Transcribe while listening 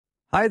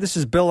Hi, this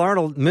is Bill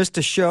Arnold. Missed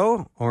a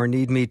show or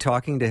need me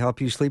talking to help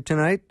you sleep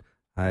tonight?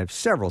 I have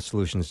several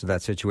solutions to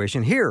that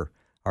situation. Here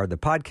are the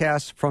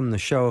podcasts from the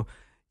show.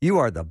 You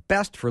are the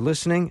best for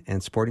listening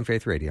and supporting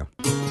Faith Radio.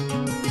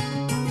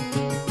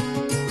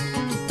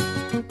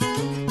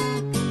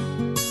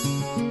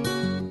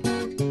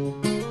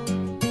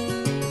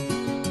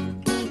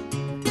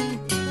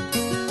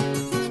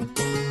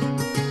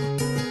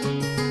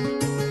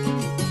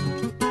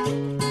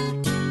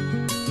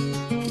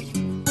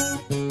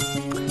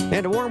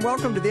 And a warm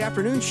welcome to the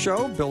afternoon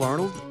show. Bill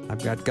Arnold.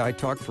 I've got Guy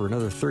Talk for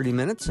another 30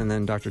 minutes, and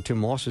then Dr. Tim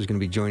Walsh is going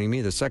to be joining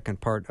me the second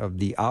part of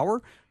the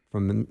hour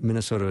from the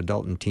Minnesota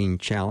Adult and Teen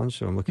Challenge,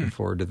 so I'm looking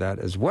forward to that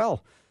as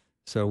well.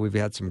 So we've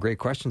had some great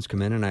questions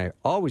come in, and I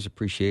always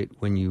appreciate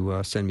when you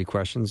send me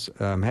questions.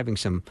 I'm having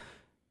some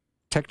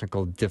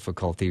technical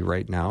difficulty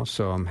right now,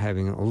 so I'm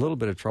having a little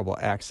bit of trouble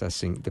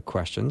accessing the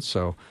questions,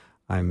 so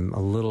I'm a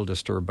little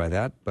disturbed by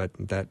that, but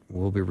that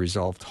will be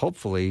resolved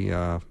hopefully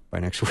by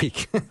next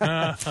week.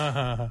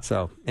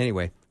 So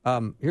anyway,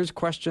 here's a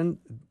question.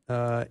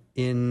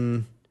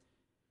 In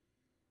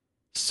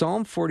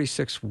Psalm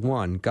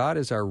 46:1, God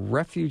is our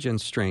refuge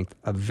and strength,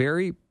 a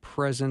very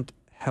present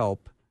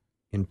help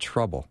in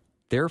trouble.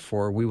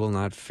 Therefore, we will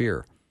not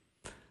fear.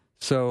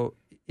 So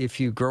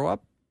if you grow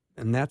up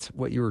and that's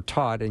what you were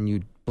taught and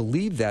you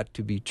believe that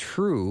to be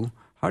true,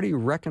 how do you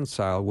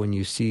reconcile when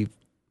you see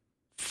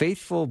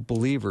faithful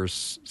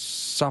believers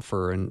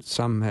suffer, and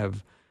some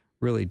have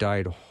really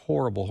died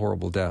horrible,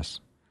 horrible deaths?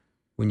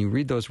 When you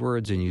read those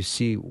words and you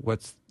see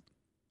what's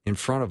in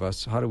front of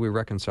us, how do we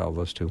reconcile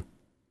those two?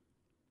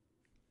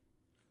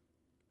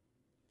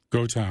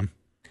 Go, Tom.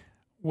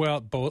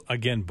 Well,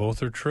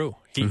 both are true.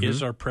 He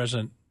is our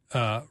present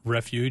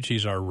refuge.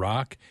 He's our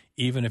rock.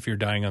 Even if you're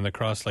dying on the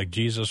cross like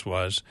Jesus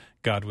was,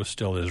 God was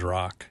still his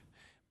rock.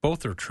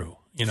 Both are true,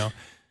 you know.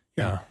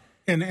 Yeah.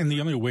 And the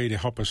only way to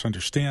help us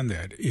understand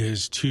that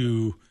is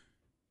to,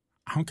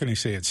 how can I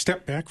say it,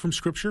 step back from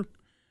Scripture.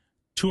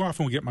 Too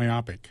often we get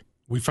myopic.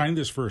 We find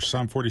this verse,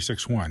 Psalm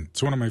 46:1.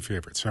 It's one of my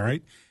favorites, all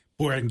right?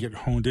 Boy, I can get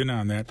honed in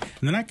on that.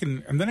 And then I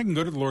can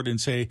go to the Lord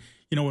and say,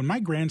 you know, when my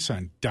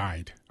grandson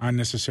died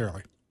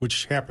unnecessarily,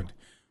 which happened,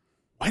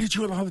 why did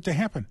you allow that to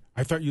happen?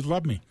 I thought you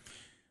loved me.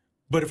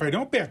 But if I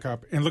don't back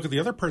up and look at the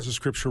other parts of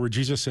Scripture where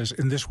Jesus says,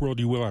 in this world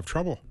you will have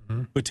trouble,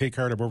 but take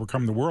heart, I've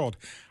overcome the world,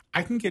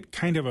 I can get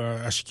kind of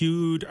a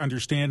skewed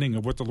understanding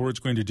of what the Lord's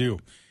going to do.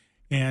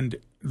 And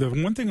the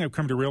one thing I've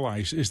come to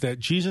realize is that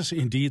Jesus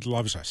indeed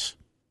loves us.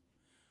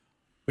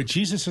 But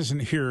Jesus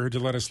isn't here to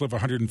let us live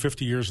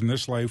 150 years in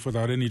this life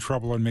without any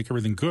trouble and make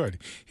everything good.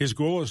 His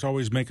goal is to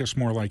always make us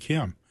more like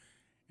him.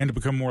 And to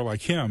become more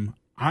like him,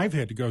 I've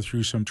had to go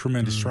through some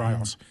tremendous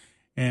trials.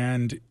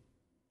 And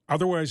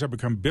otherwise I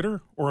become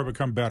bitter or I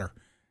become better.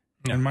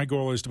 Yeah. And my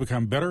goal is to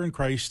become better in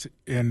Christ,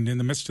 and in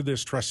the midst of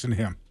this, trust in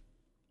him.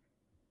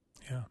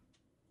 Yeah.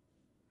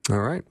 All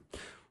right.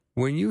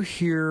 When you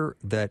hear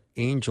that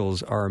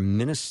angels are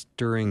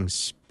ministering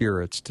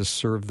spirits to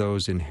serve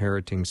those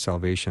inheriting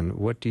salvation,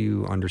 what do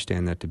you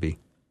understand that to be?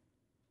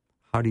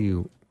 How do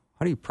you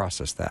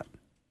process that?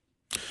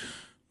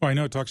 Well, I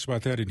know it talks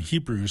about that in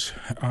Hebrews.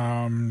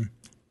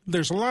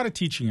 There's a lot of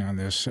teaching on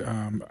this.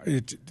 A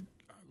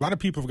lot of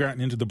people have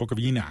gotten into the book of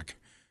Enoch,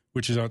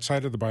 which is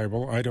outside of the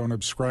Bible. I don't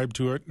subscribe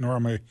to it, nor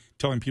am I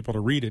telling people to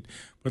read it,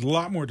 but a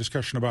lot more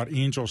discussion about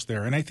angels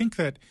there. And I think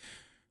that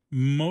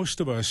most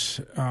of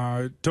us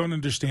don't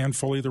understand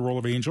fully the role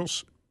of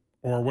angels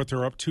or what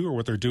they're up to or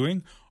what they're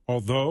doing,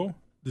 although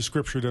the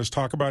Scripture does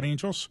talk about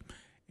angels,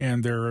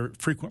 and they're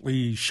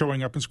frequently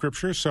showing up in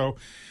Scripture. So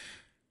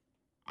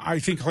I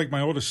think, like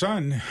my oldest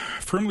son,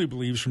 firmly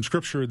believes from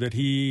Scripture that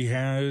he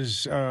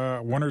has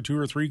one or two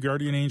or three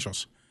guardian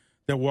angels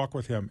that walk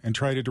with him and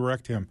try to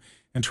direct him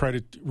and try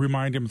to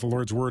remind him of the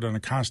Lord's Word on a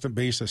constant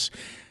basis.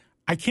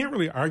 I can't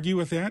really argue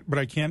with that, but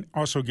I can't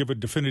also give a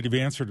definitive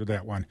answer to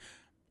that one.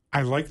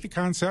 I like the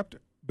concept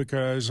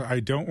because I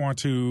don't want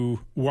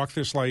to walk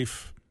this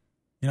life.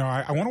 You know,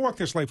 I want to walk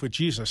this life with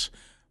Jesus,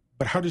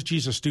 but how does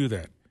Jesus do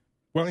that?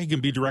 Well, he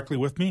can be directly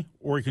with me,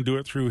 or he can do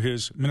it through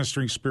his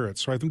ministering spirit.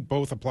 So I think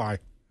both apply.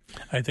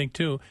 I think,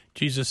 too,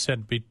 Jesus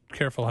said, be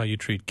careful how you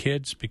treat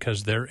kids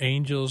because their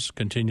angels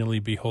continually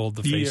behold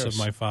the face of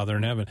my Father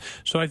in heaven.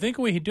 So I think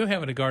we do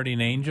have a guardian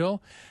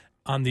angel.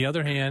 On the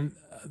other hand,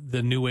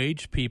 the New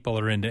Age people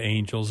are into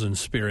angels and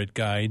spirit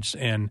guides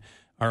and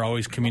are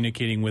always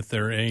communicating with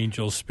their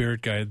angel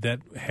spirit guide. That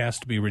has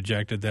to be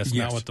rejected. That's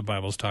not what the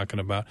Bible's talking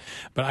about.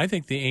 But I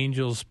think the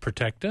angels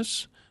protect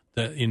us,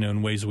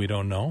 in ways we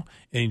don't know.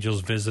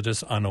 Angels visit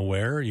us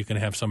unaware. You can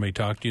have somebody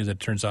talk to you that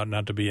turns out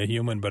not to be a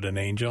human but an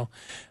angel.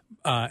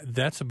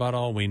 That's about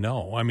all we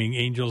know. I mean,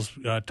 angels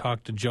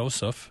talked to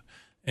Joseph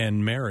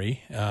and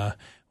Mary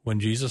when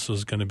Jesus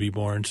was going to be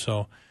born.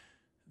 So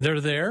they're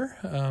there.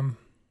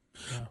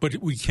 But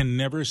we can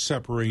never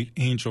separate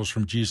angels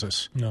from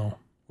Jesus. No.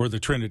 Or the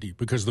Trinity,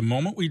 because the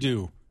moment we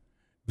do,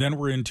 then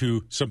we're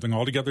into something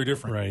altogether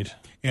different. Right.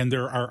 And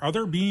there are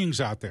other beings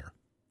out there,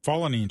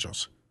 fallen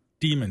angels,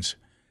 demons,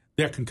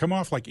 that can come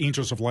off like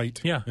angels of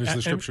light, as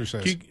the Scripture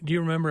says. Do you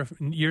remember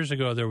years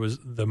ago there was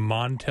the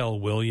Montel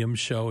Williams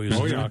show? He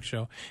was a talk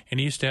show. And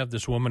he used to have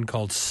this woman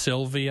called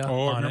Sylvia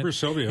on I remember it,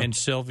 Sylvia. And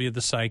Sylvia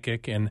the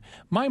psychic. And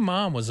my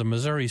mom was a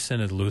Missouri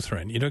Synod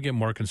Lutheran. You don't get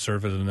more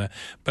conservative than that.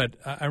 But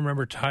I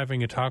remember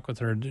having a talk with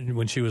her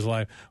when she was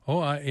live.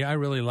 I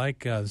really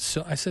like I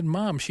said,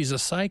 Mom, she's a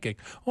psychic.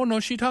 Oh, no,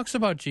 she talks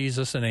about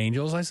Jesus and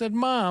angels. I said,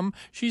 Mom,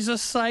 she's a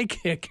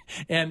psychic.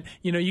 And,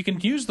 you can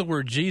use the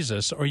word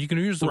Jesus or you can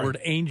use the word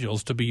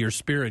angels to be your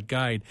spirit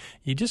guide.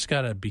 You just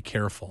got to be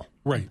careful.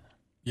 Right.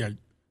 Yeah.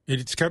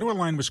 It's got to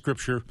align with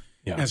Scripture,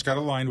 and it's got to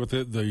align with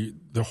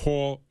the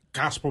whole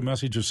gospel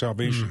message of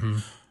salvation. Mm-hmm.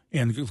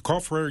 And call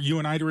for you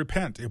and I to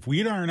repent. If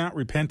we are not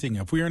repenting,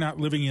 if we are not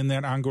living in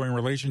that ongoing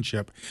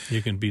relationship,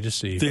 you can be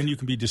deceived. Then you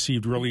can be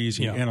deceived really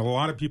easy. Yeah. And a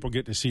lot of people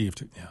get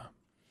deceived.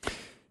 Yeah.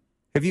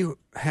 Have you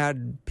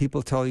had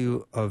people tell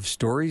you of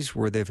stories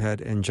where they've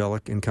had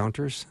angelic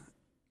encounters?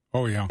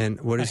 Oh, yeah. And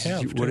what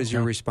is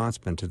your response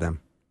been to them?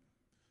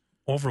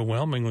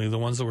 Overwhelmingly, the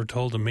ones that were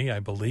told to me, I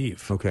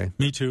believe. Okay.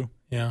 Me too.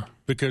 Yeah.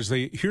 Because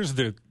here's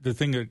the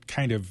thing that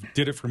kind of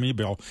did it for me,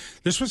 Bill.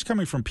 This was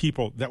coming from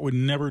people that would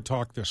never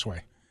talk this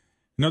way.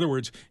 In other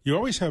words, you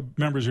always have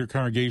members of your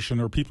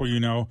congregation or people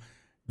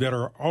that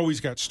are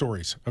always got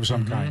stories of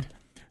some kind.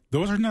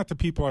 Those are not the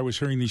people I was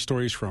hearing these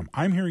stories from.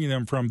 I'm hearing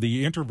them from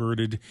the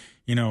introverted,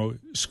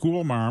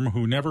 school mom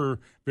who never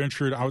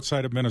ventured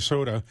outside of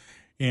Minnesota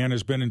and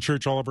has been in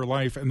church all of her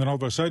life, and then all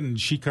of a sudden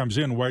she comes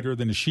in whiter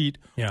than a sheet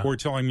or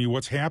telling me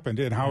what's happened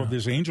and how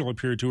this angel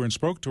appeared to her and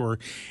spoke to her.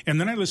 And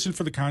then I listen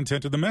for the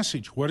content of the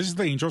message. What is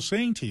the angel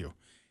saying to you?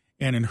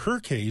 And in her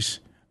case,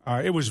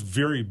 it was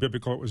very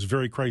biblical. It was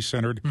very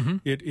Christ-centered. Mm-hmm.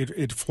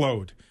 It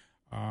flowed.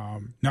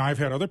 Now, I've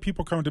had other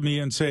people come to me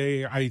and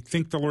say, I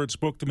think the Lord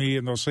spoke to me,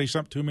 and they'll say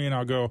something to me, and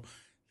I'll go,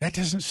 that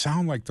doesn't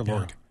sound like the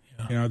Lord.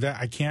 Yeah. That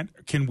I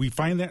can't. Can we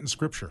find that in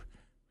Scripture?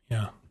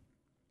 Yeah.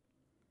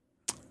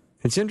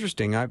 It's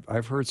interesting.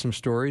 I've heard some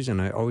stories,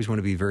 and I always want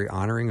to be very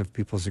honoring of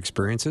people's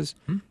experiences,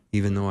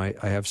 even though I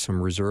have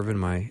some reserve in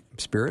my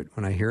spirit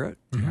when I hear it.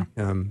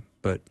 Mm-hmm.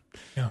 But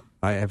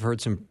I have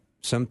heard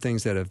some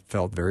things that have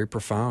felt very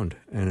profound,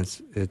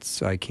 and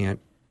I can't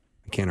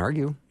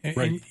argue.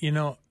 And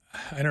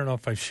I don't know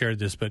if I've shared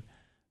this, but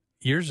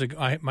years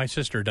ago, my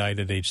sister died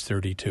at age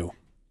 32.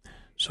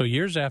 So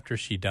years after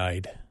she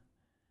died,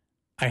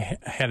 I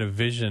had a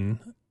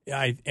vision.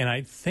 And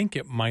I think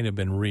it might have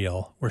been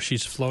real, where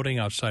she's floating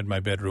outside my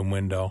bedroom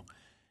window.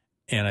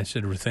 And I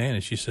said, Ruthann,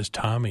 and she says,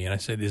 Tommy. And I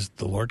said, is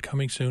the Lord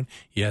coming soon?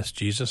 Yes,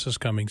 Jesus is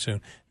coming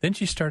soon. Then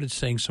she started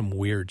saying some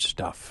weird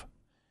stuff.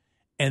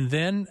 And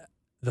then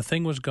the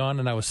thing was gone,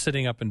 and I was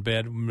sitting up in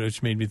bed,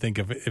 which made me think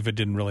if it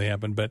didn't really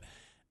happen. But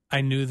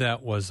I knew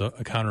that was a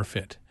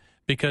counterfeit.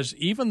 Because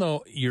even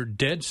though your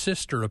dead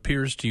sister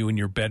appears to you in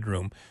your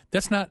bedroom,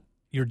 that's not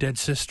your dead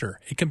sister.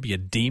 It can be a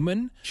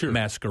demon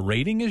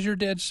masquerading as your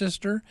dead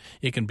sister.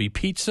 It can be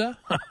pizza.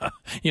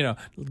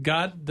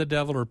 God, the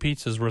devil, or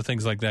pizza is where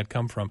things like that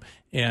come from.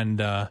 And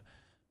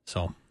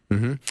so.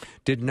 Mm-hmm.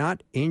 Did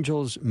not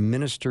angels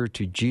minister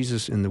to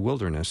Jesus in the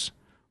wilderness?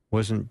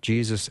 Wasn't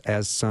Jesus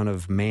as Son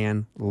of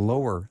Man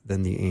lower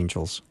than the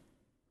angels?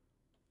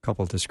 A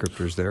couple of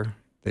descriptors there.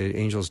 The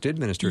angels did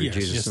minister to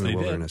Jesus in the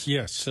wilderness. Did.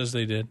 Yes. Says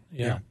they did.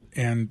 Yeah.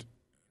 And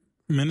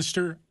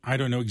minister, I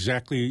don't know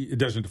exactly, it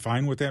doesn't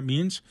define what that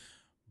means,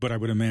 but I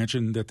would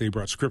imagine that they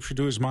brought Scripture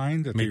to his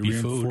mind, that maybe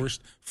they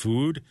reinforced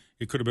food.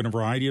 It could have been a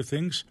variety of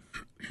things.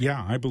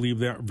 Yeah, I believe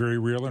that very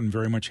real and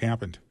very much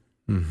happened.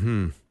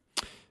 Mm-hmm.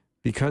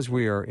 Because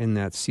we are in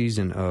that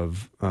season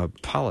of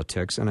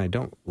politics, and I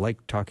don't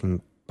like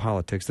talking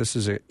politics, this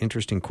is an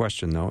interesting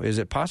question, though. Is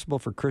it possible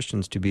for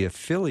Christians to be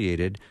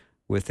affiliated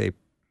with a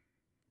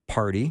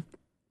party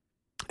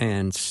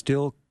and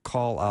still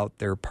call out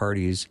their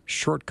party's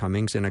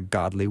shortcomings in a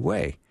godly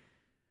way?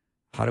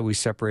 How do we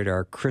separate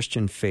our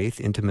Christian faith,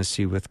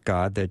 intimacy with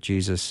God that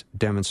Jesus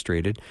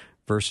demonstrated,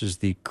 versus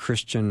the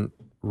Christian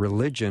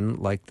religion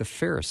like the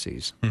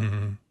Pharisees?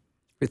 Mm-hmm.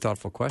 Very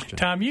thoughtful question.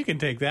 Tom, you can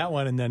take that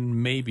one, and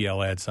then maybe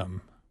I'll add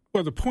something.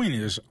 Well, the point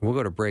is, we'll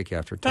go to break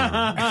after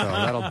time, so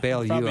that'll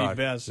bail you out.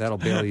 Best. That'll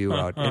bail you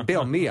out and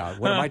bail me out.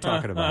 What am I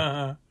talking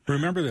about?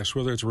 Remember this: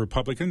 whether it's a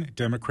Republican,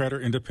 Democrat,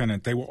 or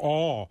Independent, they will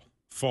all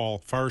fall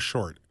far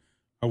short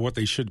of what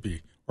they should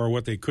be or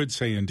what they could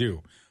say and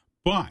do.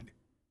 But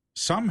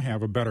some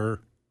have a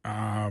better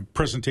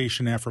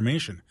presentation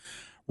affirmation.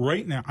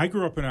 Right now, I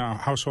grew up in a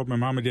household. My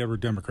mom and dad were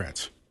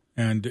Democrats,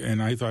 and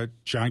I thought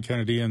John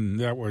Kennedy,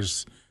 and that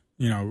was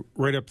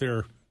right up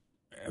there,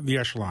 the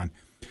echelon.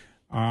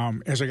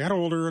 As I got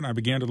older and I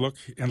began to look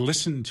and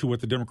listen to what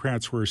the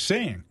Democrats were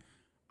saying,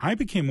 I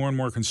became more and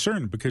more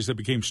concerned because they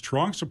became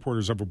strong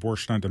supporters of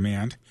abortion on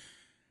demand.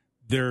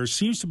 There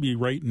seems to be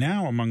right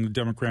now among the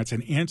Democrats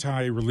an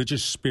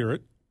anti-religious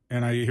spirit,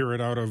 and I hear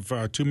it out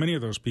of too many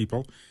of those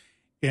people,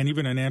 and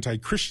even an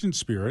anti-Christian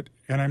spirit,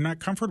 and I'm not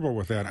comfortable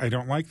with that. I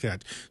don't like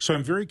that. So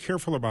I'm very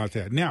careful about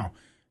that. Now,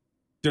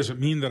 does it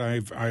mean that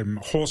I'm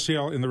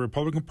wholesale in the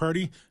Republican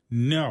Party?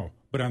 No.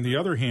 But on the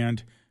other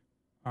hand,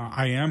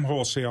 I am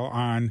wholesale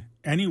on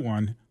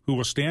anyone who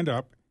will stand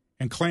up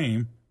and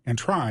claim and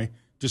try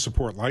to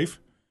support life,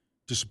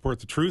 to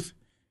support the truth.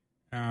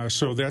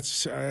 So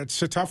it's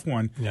a tough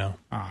one. Yeah.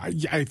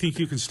 I think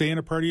you can stay in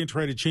a party and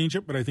try to change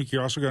it, but I think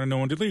you also got to know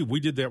when to leave. We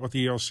did that with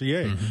the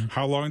ALCA. Mm-hmm.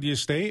 How long do you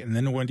stay, and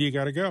then when do you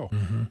got to go?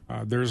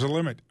 Mm-hmm. There's a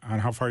limit on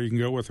how far you can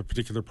go with a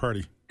particular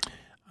party.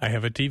 I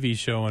have a TV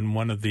show, and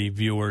one of the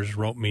viewers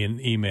wrote me an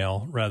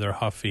email, rather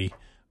huffy,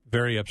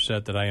 very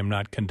upset that I am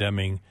not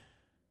condemning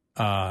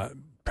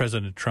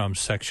President Trump's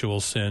sexual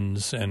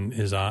sins and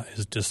his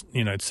just,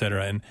 et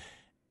cetera.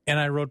 And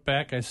I wrote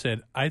back, I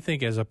said, I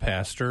think as a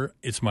pastor,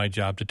 it's my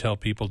job to tell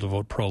people to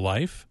vote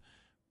pro-life,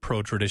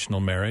 pro-traditional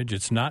marriage.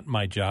 It's not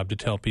my job to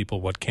tell people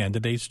what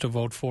candidates to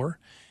vote for.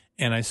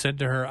 And I said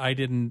to her, I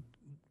didn't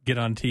get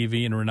on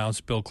TV and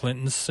renounce Bill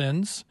Clinton's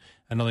sins.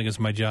 I don't think it's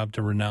my job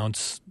to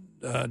renounce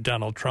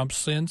Donald Trump's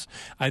sins.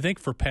 I think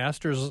for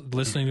pastors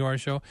listening to our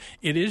show,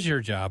 it is your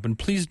job, and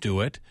please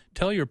do it.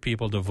 Tell your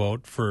people to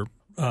vote for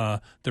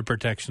the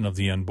protection of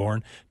the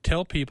unborn.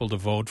 Tell people to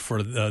vote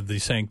for the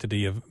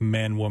sanctity of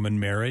man-woman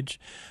marriage.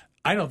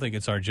 I don't think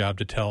it's our job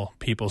to tell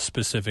people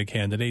specific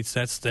candidates.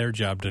 That's their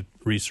job to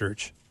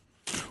research.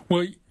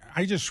 Well,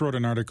 I just wrote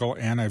an article,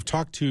 and I've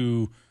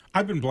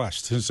been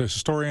blessed. As a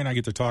historian, I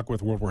get to talk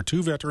with World War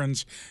II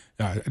veterans,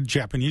 a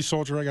Japanese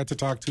soldier I got to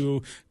talk to,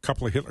 a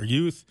couple of Hitler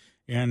Youth,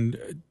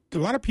 and a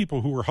lot of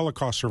people who were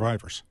Holocaust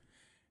survivors.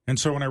 And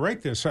so when I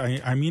write this,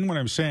 I mean what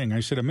I'm saying. I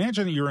said,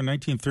 imagine that you're in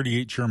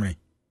 1938 Germany,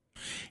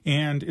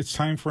 and it's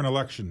time for an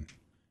election.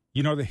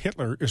 You know that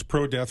Hitler is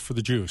pro-death for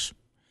the Jews.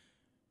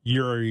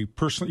 You're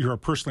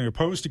personally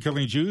opposed to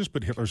killing Jews,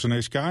 but Hitler's a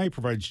nice guy,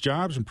 provides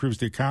jobs, improves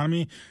the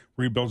economy,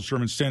 rebuilds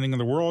German standing in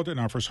the world, and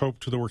offers hope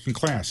to the working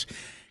class.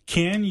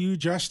 Can you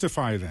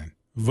justify, then,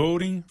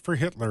 voting for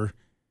Hitler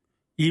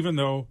even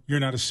though you're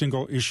not a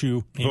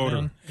single-issue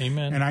voter?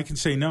 Amen. And I can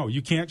say, no,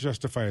 you can't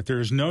justify it. There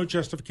is no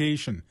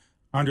justification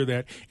under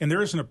that. And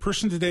there isn't a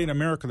person today in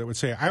America that would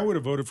say, I would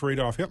have voted for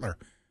Adolf Hitler.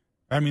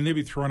 I mean, they'd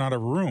be thrown out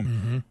of a room.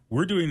 Mm-hmm.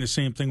 We're doing the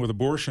same thing with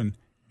abortion,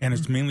 and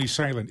it's mainly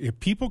silent. If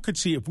people could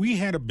see, if we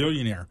had a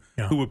billionaire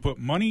who would put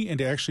money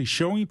into actually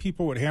showing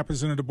people what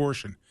happens in an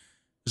abortion,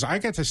 because I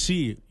got to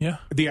see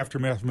the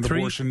aftermath of an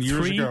abortion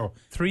years ago.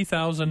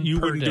 3,000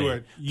 You per wouldn't day. do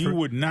it. You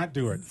would not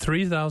do it.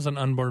 3,000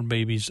 unborn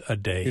babies a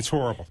day. It's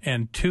horrible.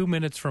 And 2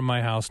 minutes from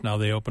my house now,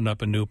 they opened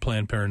up a new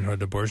Planned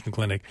Parenthood abortion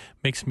clinic.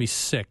 Makes me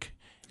sick.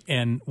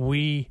 And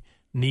we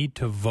need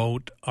to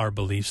vote our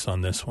beliefs on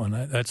this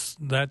one. That's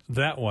what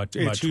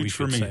much we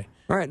should say.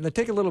 All right, let's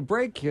take a little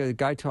break.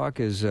 Guy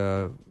Talk is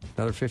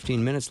another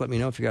 15 minutes. Let me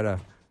know if you got a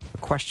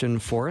question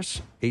for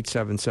us.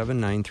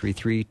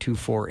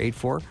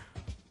 877-933-2484.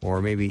 Or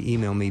maybe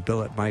email me,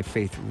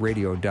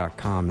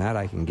 bill@myfaithradio.com. That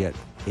I can get.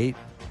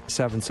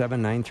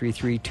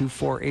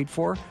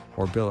 877-933-2484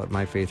 or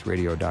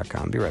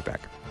bill@myfaithradio.com. Be right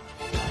back.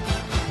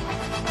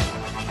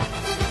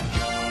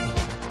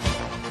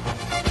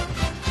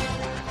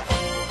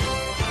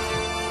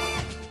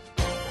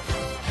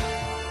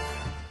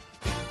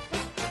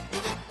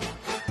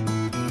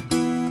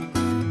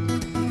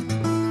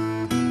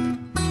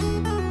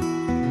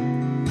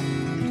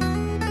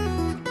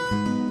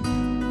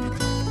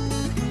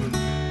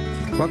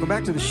 Welcome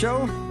back to the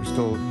show. We're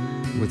still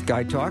with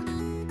Guy Talk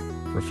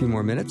for a few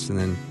more minutes, and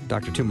then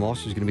Dr. Tim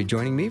Walsh is going to be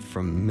joining me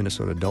from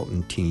Minnesota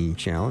Dalton Teen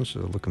Challenge,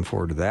 so looking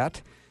forward to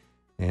that.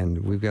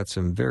 And we've got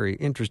some very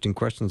interesting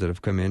questions that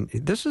have come in.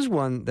 This is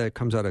one that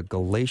comes out of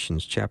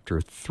Galatians chapter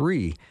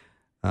 3,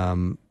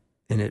 and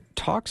it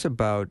talks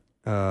about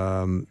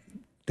the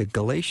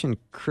Galatian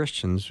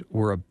Christians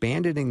were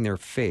abandoning their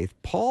faith.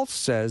 Paul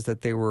says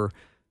that they were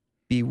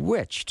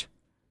bewitched.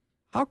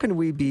 How can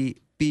we be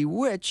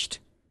bewitched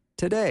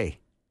today?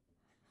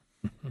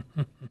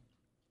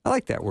 I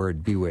like that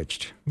word,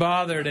 bewitched.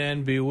 Bothered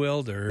and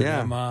bewildered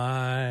am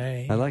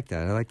I. I like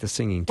that. I like the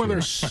singing, too. Well,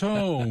 there's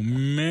so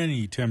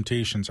many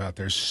temptations out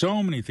there,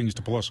 so many things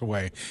to pull us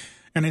away.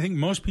 And I think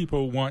most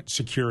people want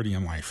security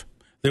in life.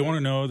 They want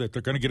to know that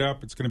they're going to get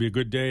up, it's going to be a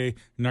good day, they're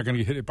not going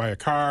to get hit by a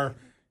car,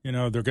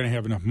 they're going to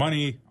have enough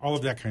money, all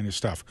of that kind of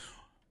stuff.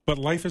 But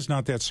life is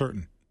not that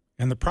certain.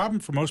 And the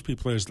problem for most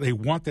people is they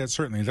want that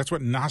certainty. That's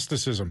what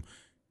Gnosticism,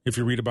 if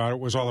you read about it,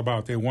 was all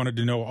about. They wanted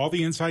to know all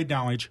the inside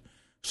knowledge,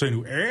 so they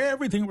knew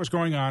everything that was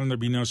going on and there'd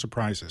be no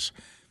surprises.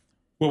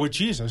 Well, with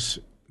Jesus,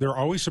 there are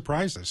always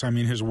surprises. I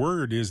mean, his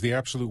word is the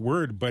absolute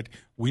word, but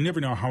we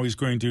never know how he's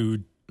going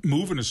to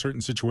move in a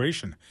certain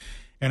situation.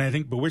 And I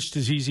think bewitched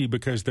is easy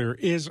because there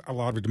is a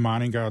lot of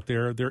demonic out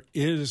there. There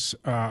is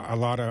a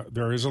lot of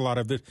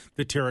the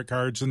tarot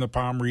cards and the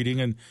palm reading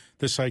and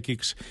the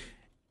psychics.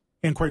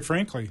 And quite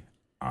frankly,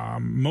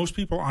 most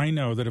people I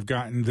know that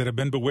have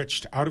been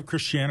bewitched out of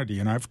Christianity,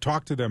 and I've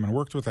talked to them and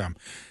worked with them,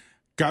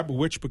 got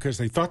bewitched because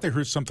they thought they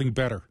heard something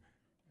better,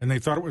 and they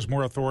thought it was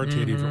more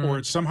authoritative, or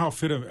it somehow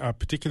fit a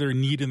particular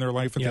need in their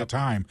life at that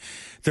time.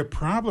 The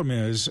problem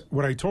is,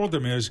 what I told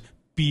them is,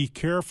 be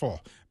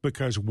careful,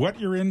 because what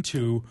you're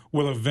into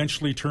will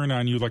eventually turn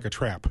on you like a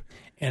trap.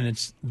 And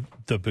it's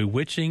the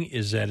bewitching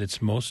is at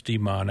its most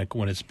demonic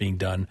when it's being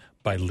done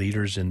by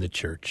leaders in the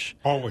church.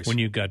 Always. When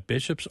you've got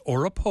bishops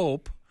or a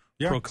pope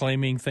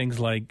proclaiming things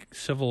like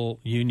civil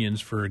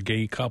unions for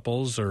gay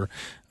couples, or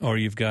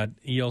you've got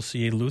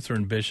ELCA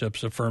Lutheran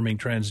bishops affirming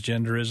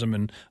transgenderism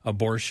and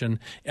abortion.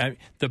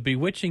 The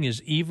bewitching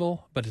is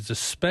evil, but it's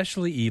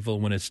especially evil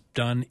when it's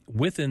done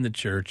within the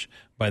church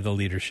by the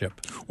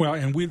leadership. Well,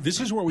 and this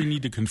is where we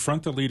need to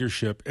confront the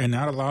leadership and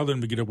not allow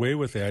them to get away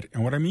with that.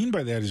 And what I mean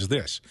by that is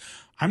this.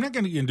 I'm not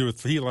going to get into a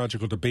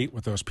theological debate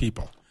with those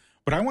people.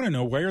 But I want to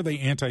know, why are they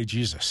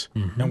anti-Jesus?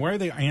 And why are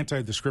they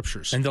anti the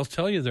Scriptures? And they'll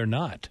tell you they're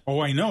not. Oh,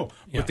 I know.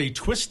 Yeah. But they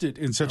twist it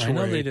in such a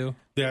way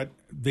that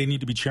they need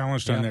to be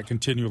challenged on that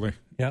continually.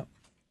 Yeah.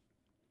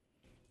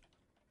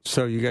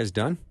 So you guys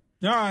done?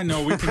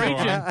 No, we can go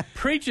on.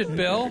 Preach it,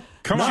 Bill.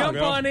 Jump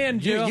on in,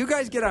 Jill. You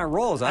guys get on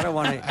rolls. I don't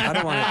want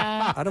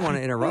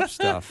to interrupt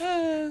stuff,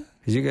 because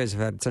you guys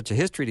have had such a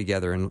history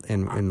together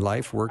in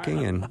life,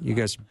 working, and you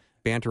guys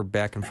banter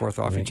back and forth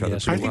off each other.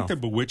 I think the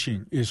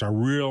bewitching is a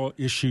real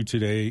issue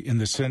today, in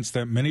the sense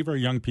that many of our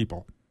young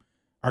people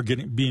are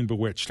being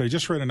bewitched. I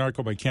just read an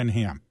article by Ken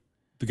Ham,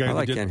 the guy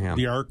who did Ken Ham.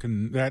 The Ark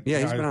and that. Yeah,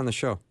 he's been on the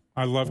show.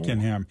 I love Ken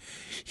Ham.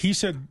 He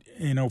said,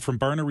 from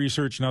Barna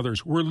Research and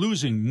others, we're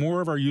losing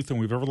more of our youth than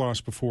we've ever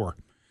lost before.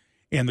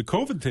 And the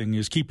COVID thing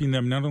is keeping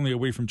them not only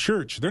away from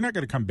church, they're not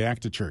going to come back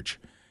to church.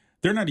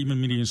 They're not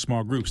even meeting in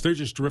small groups. They're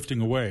just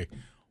drifting away.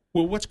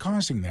 Well, what's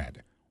causing that?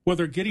 Well,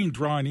 they're getting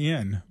drawn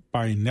in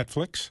by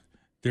Netflix.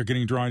 They're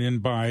getting drawn in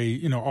by,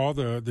 all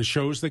the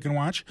shows they can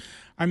watch.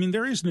 I mean,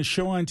 there isn't a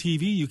show on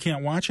TV you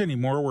can't watch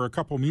anymore where a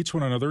couple meets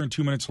one another and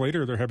 2 minutes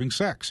later they're having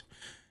sex.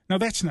 Now,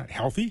 that's not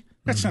healthy.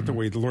 That's not the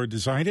way the Lord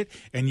designed it.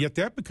 And yet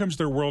that becomes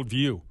their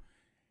worldview.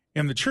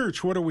 And the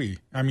church, what are we?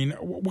 I mean,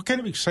 what kind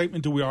of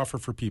excitement do we offer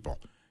for people,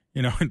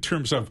 in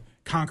terms of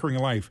conquering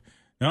life?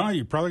 No,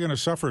 you're probably going to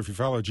suffer if you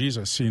follow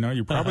Jesus.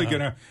 You're probably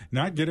going to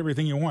not get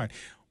everything you want.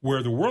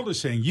 Where the world is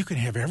saying you can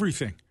have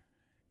everything.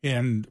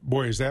 And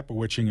boy, is that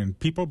bewitching. And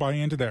people buy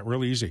into that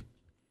real easy.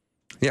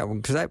 Yeah,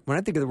 because when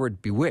I think of the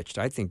word bewitched,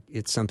 I think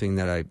it's something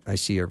that I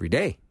see every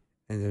day.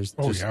 And there's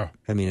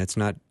I mean, it's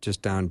not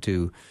just down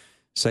to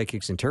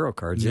psychics and tarot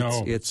cards.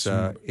 No, it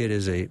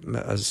is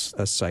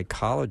a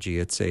psychology.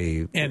 It's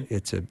a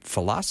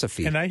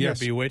philosophy. And I hear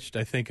bewitched,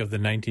 I think of the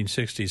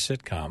 1960s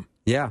sitcom.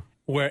 Yeah.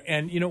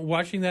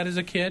 Watching that as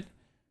a kid,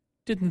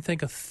 didn't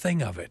think a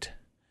thing of it.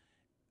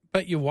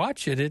 But you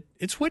watch it,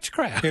 it's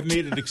witchcraft. It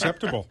made it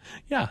acceptable.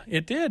 Yeah,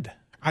 it did.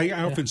 I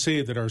often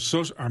say that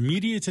our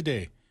media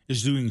today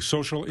is doing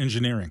social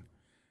engineering.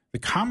 The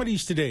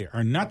comedies today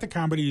are not the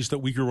comedies that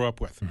we grew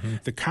up with.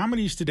 The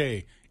comedies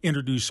today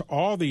introduce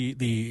all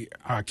the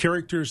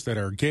characters that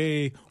are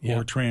gay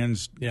or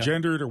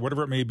transgendered or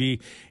whatever it may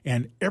be,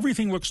 and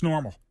everything looks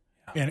normal.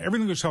 And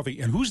everything looks healthy.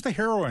 And who's the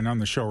heroine on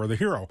the show, or the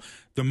hero?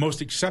 The most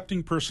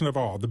accepting person of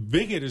all. The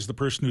bigot is the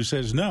person who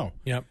says no.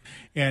 Yep.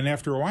 And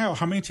after a while,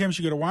 how many times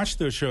you got to watch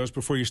those shows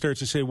before you start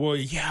to say, well,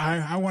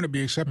 yeah, I want to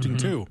be accepting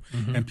too.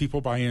 And people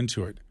buy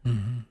into it.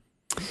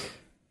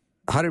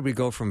 How did we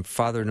go from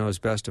Father knows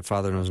best to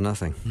Father knows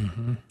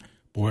nothing?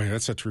 Boy,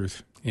 that's the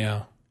truth.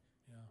 Yeah.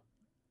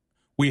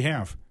 We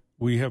have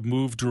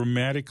moved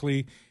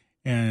dramatically.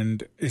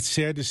 And it's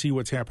sad to see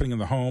what's happening in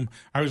the home.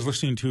 I was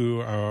listening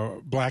to a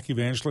black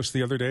evangelist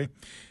the other day,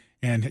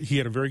 and he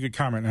had a very good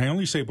comment. And I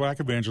only say black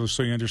evangelist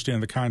so you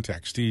understand the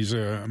context. He's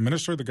a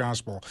minister of the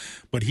gospel.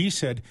 But he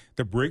said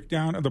the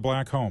breakdown of the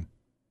black home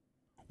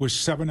was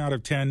 7 out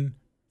of 10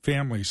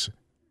 families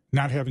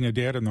not having a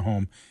dad in the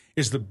home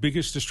is the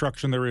biggest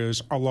destruction there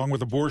is, along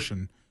with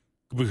abortion,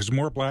 because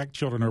more black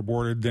children are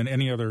aborted than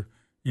any other,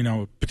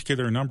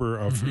 particular number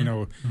of,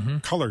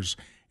 colors.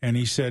 And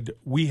he said,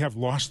 we have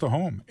lost the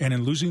home. And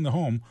in losing the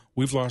home,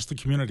 we've lost the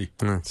community.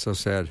 It's so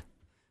sad.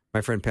 My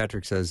friend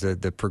Patrick says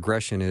that the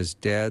progression is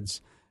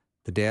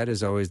the dad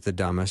is always the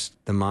dumbest.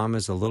 The mom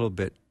is a little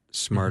bit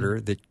smarter.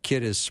 The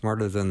kid is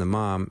smarter than the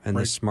mom. And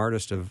the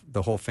smartest of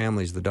the whole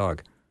family is the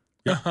dog.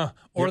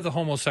 Or the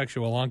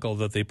homosexual uncle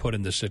that they put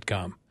in the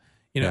sitcom.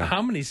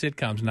 How many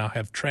sitcoms now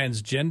have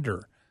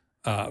transgender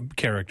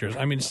characters?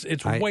 I mean,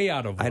 it's way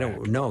out of whack. I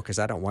don't know, because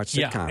I don't watch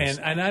sitcoms. Yeah,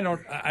 and I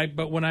don't.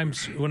 But when I'm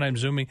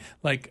zooming,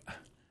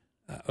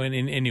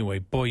 anyway,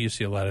 boy, you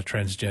see a lot of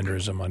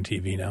transgenderism on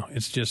TV now.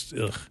 It's just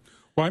ugh.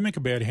 Well, I make a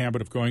bad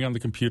habit of going on the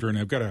computer, and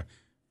I've got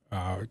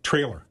a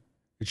trailer.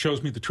 It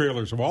shows me the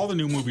trailers of all the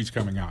new movies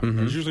coming out.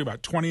 There's usually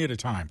about 20 at a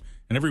time,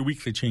 and every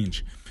week they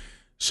change.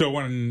 So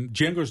when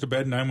Jen goes to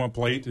bed and I'm up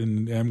late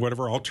and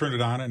whatever, I'll turn it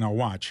on and I'll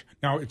watch.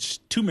 Now, it's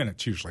 2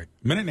 minutes usually,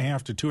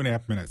 1.5 to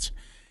 2.5 minutes.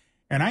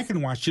 And I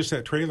can watch just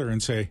that trailer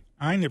and say,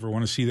 I never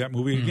want to see that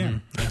movie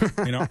again.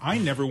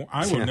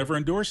 I will never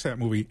endorse that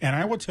movie. And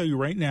I will tell you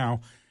right now,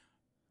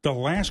 the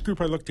last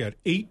group I looked at,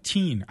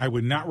 18, I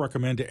would not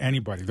recommend to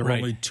anybody. There were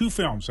only 2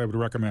 films I would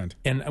recommend.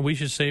 And we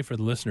should say for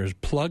the listeners,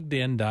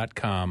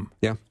 pluggedin.com.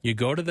 Yeah. You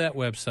go to that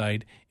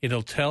website,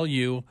 it'll tell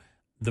you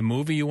the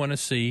movie you want to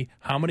see,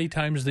 how many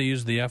times they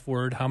use the F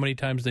word, how many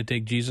times they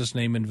take Jesus'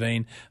 name in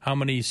vain, how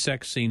many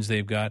sex scenes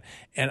they've got.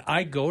 And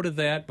I go to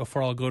that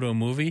before I'll go to a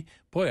movie.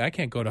 Boy, I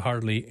can't go to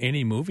hardly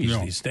any movies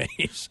these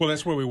days. Well,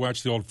 that's why we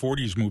watch the old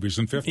 40s movies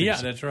and 50s.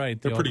 Yeah, that's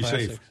right. They're pretty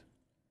safe.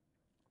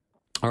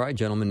 All right,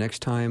 gentlemen,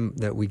 next time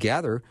that we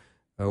gather,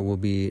 will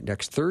be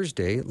next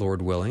Thursday,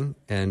 Lord willing,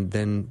 and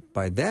then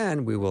by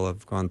then we will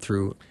have gone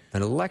through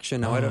an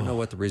election. Now, I don't know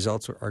what the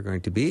results are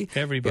going to be.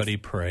 Everybody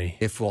pray.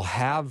 If we'll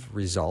have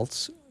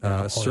results,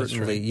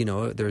 certainly,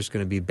 right. There's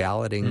going to be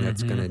balloting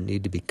that's going to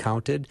need to be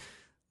counted.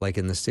 Like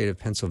in the state of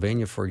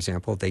Pennsylvania, for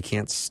example, they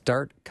can't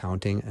start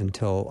counting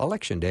until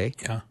Election Day,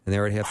 and they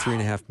already have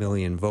 3.5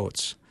 million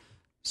votes.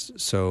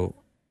 So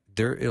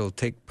it'll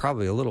take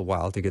probably a little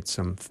while to get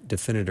some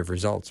definitive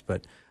results,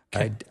 but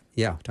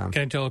Tom.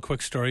 Can I tell a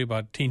quick story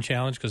about Teen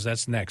Challenge? Because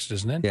that's next,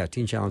 isn't it? Yeah,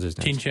 Teen Challenge is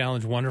next. Teen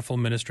Challenge, wonderful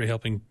ministry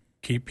helping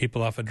keep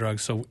people off of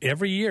drugs. So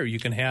every year you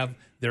can have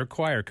their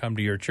choir come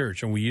to your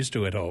church, and we used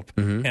to at Hope.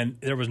 And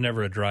there was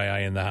never a dry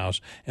eye in the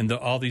house. And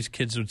all these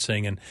kids would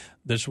sing, and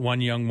this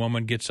one young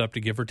woman gets up to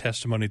give her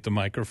testimony at the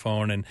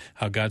microphone and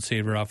how God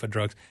saved her off of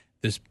drugs.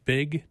 This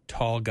big,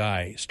 tall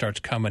guy starts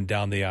coming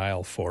down the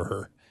aisle for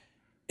her.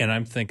 And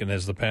I'm thinking,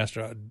 as the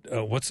pastor,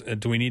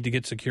 do we need to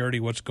get security?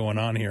 What's going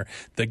on here?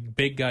 The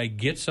big guy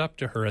gets up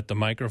to her at the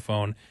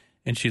microphone,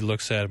 and she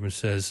looks at him and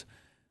says,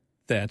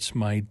 "That's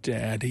my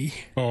daddy."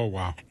 Oh,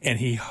 wow. And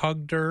he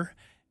hugged her,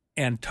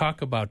 and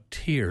talk about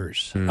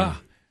tears.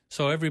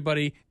 So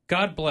everybody,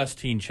 God bless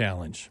Teen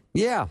Challenge.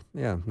 Yeah,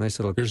 nice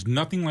little. There's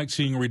nothing like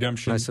seeing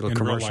redemption in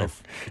real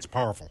life. It's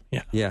powerful.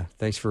 Yeah.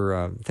 Thanks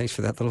for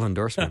that little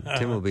endorsement.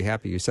 Tim will be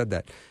happy you said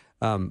that.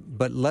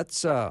 But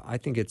let's. I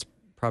think it's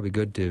probably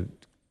good to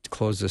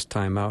close this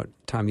time out.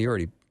 Tom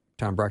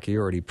Brocky, you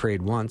already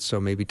prayed once, so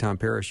maybe Tom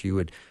Parrish, you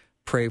would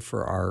pray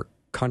for our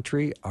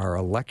country, our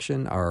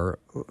election, our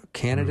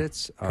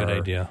candidates, Good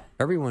idea.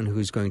 Everyone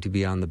who's going to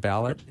be on the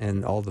ballot,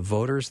 and all the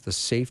voters, the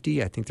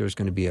safety. I think there's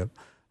going to be a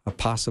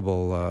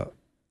possible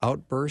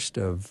outburst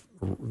of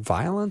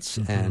violence,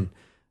 and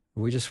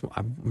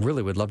I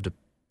really would love to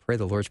pray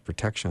the Lord's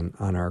protection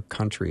on our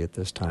country at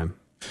this time.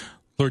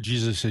 Lord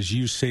Jesus, as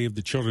you saved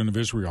the children of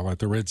Israel at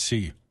the Red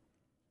Sea,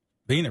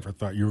 they never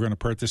thought you were going to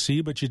part the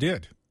sea, but you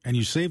did, and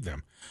you saved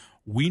them.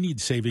 We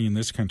need saving in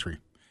this country.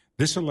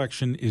 This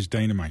election is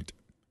dynamite.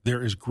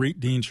 There is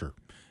great danger.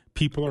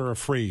 People are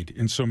afraid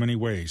in so many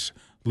ways.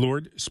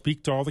 Lord,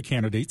 speak to all the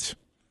candidates.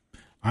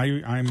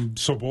 I'm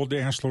so bold to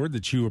ask, Lord,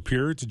 that you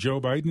appear to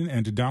Joe Biden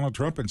and to Donald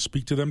Trump and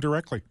speak to them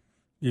directly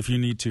if you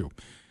need to.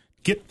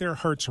 Get their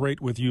hearts right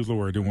with you,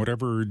 Lord, in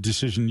whatever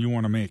decision you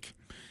want to make.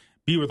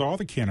 Be with all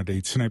the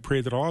candidates, and I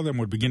pray that all of them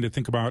would begin to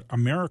think about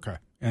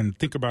America and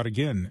think about,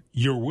 again,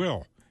 your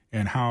will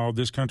and how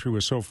this country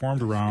was so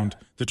formed around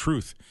the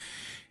truth.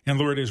 And,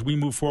 Lord, as we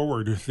move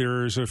forward,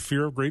 there is a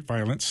fear of great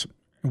violence.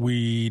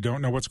 We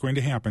don't know what's going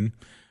to happen.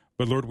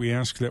 But, Lord, we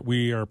ask that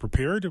we are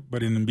prepared.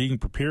 But in being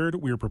prepared,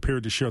 we are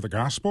prepared to share the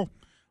gospel.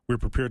 We're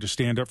prepared to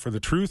stand up for the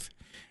truth.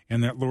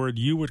 And that, Lord,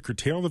 you would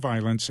curtail the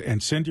violence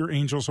and send your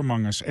angels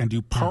among us and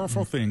do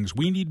powerful things.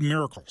 We need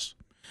miracles.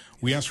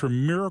 We ask for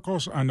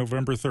miracles on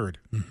November 3rd,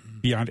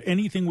 beyond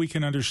anything we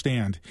can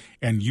understand.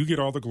 And you get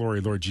all the glory,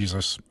 Lord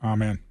Jesus.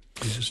 Amen.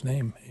 In Jesus'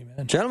 name,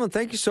 amen. Gentlemen,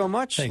 thank you so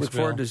much. Thanks, Look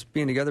forward to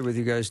being together with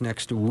you guys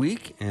next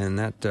week. And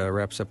that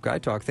wraps up Guy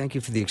Talk. Thank you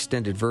for the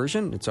extended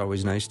version. It's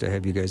always nice to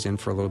have you guys in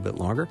for a little bit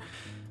longer.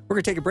 We're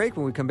going to take a break.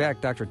 When we come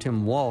back, Dr.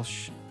 Tim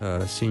Walsh,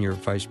 Senior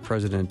Vice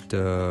President,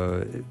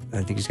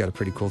 I think he's got a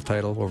pretty cool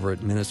title over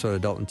at Minnesota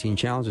Adult and Teen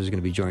Challenge, is going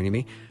to be joining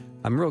me.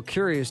 I'm real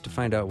curious to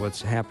find out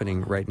what's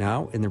happening right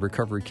now in the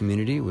recovery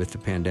community with the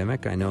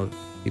pandemic. I know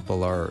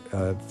people are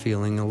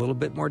feeling a little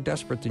bit more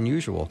desperate than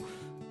usual.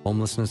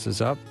 Homelessness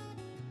is up.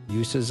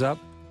 Use is up,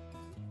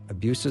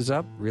 abuse is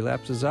up,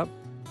 relapse is up,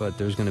 but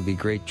there's going to be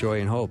great joy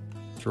and hope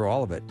through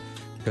all of it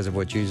because of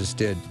what Jesus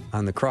did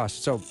on the cross.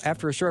 So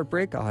after a short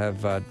break, I'll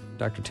have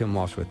Dr. Tim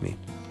Walsh with me.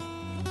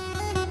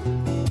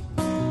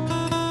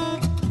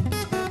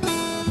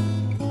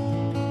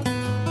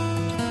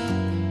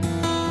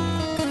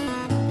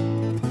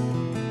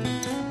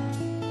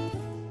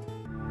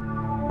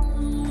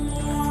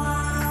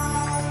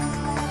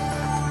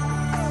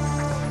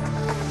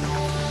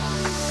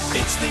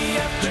 It's the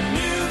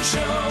afternoon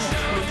show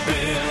with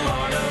Bill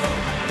Arnold.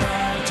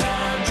 Prime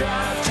time,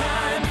 drive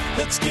time.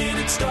 Let's get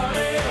it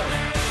started.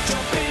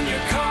 Jump in your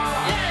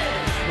car.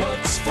 Yeah.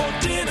 What's for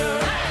dinner?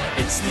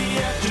 Hey. It's the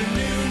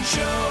afternoon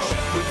show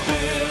with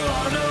Bill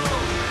Arnold.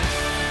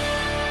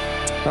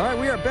 All right,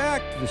 we are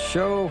back to the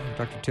show.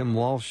 Dr. Tim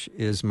Walsh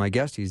is my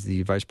guest. He's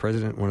the vice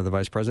president, one of the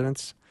vice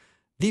presidents.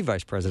 The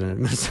vice president of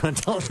Minnesota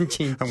Adult and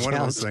Teen Challenge. I'm one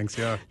of those things,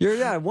 yeah.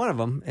 You're one of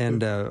them.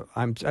 And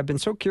I've been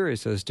so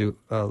curious as to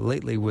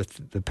lately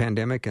with the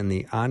pandemic and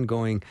the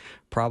ongoing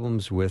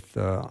problems with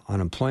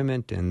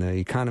unemployment and the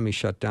economy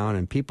shut down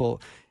and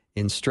people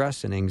in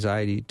stress and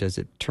anxiety, does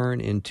it turn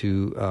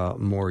into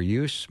more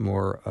use,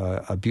 more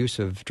abuse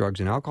of drugs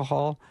and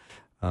alcohol,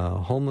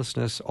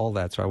 homelessness, all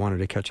that? So I wanted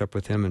to catch up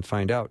with him and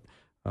find out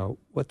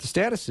what the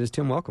status is.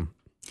 Tim, welcome.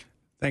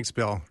 Thanks,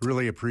 Bill.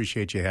 Really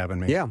appreciate you having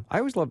me. Yeah, I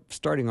always love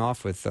starting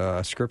off with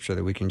a scripture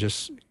that we can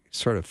just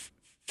sort of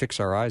fix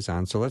our eyes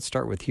on. So let's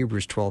start with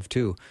Hebrews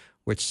 12:2,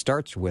 which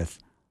starts with,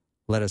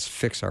 let us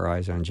fix our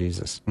eyes on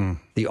Jesus,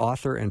 the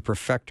author and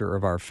perfecter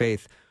of our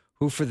faith,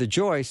 who for the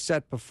joy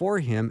set before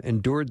him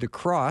endured the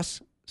cross,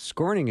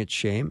 scorning its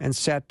shame, and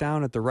sat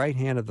down at the right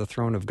hand of the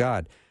throne of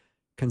God.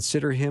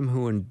 Consider him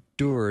who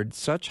endured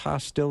such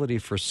hostility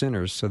for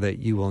sinners, so that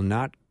you will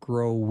not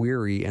grow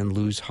weary and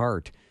lose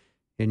heart.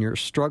 In your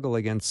struggle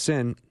against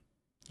sin,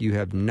 you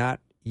have not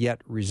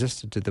yet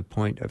resisted to the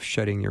point of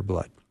shedding your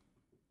blood.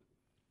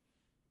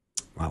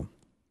 Wow.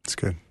 It's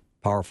good.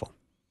 Powerful.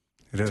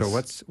 It is. So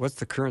what's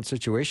the current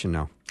situation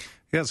now?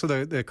 Yeah, so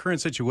the current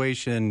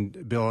situation,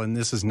 Bill, and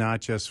this is not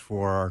just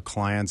for our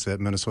clients at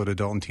Minnesota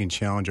Adult and Teen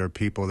Challenge or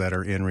people that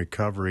are in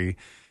recovery,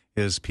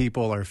 is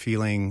people are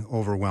feeling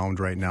overwhelmed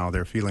right now.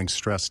 They're feeling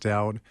stressed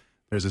out.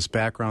 There's this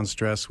background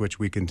stress, which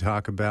we can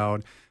talk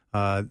about.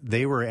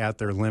 They were at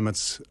their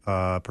limits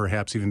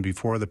perhaps even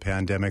before the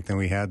pandemic. Then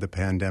we had the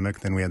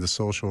pandemic. Then we had the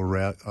social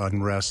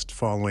unrest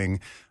following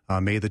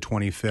May the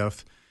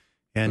 25th.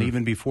 And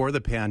even before the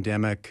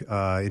pandemic,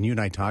 and you and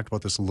I talked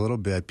about this a little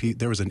bit,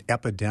 there was an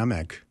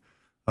epidemic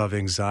of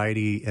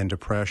anxiety and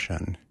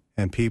depression.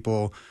 And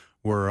people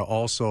were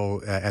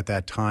also at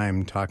that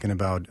time talking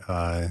about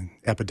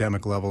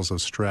epidemic levels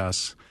of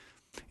stress.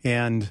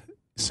 And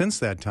since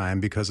that time,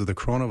 because of the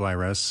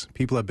coronavirus,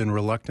 people have been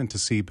reluctant to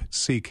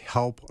seek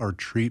help or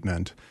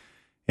treatment.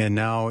 And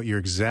now you're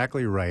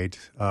exactly right.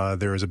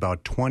 There is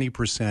about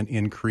 20%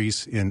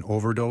 increase in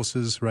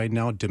overdoses right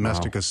now.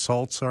 Domestic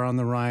assaults are on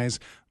the rise.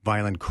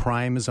 Violent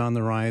crime is on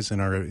the rise in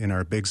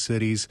our big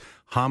cities.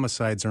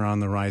 Homicides are on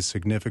the rise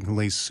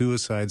significantly.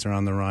 Suicides are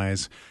on the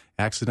rise.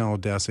 Accidental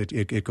deaths.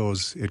 It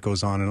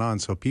goes on and on.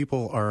 So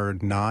people are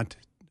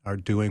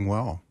doing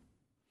well.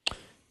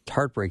 It's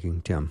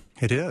heartbreaking, Tim.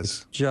 It is.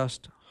 It's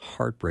just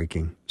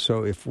heartbreaking.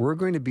 So if we're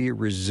going to be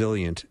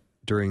resilient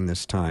during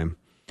this time,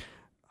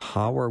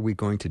 how are we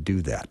going to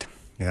do that?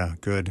 Yeah,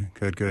 good.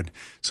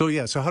 So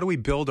how do we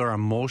build our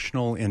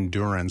emotional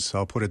endurance?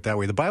 I'll put it that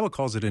way. The Bible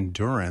calls it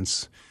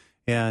endurance.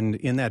 And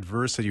in that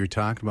verse that you're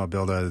talking about,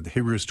 Bill,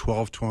 Hebrews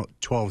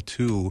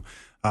 12:2,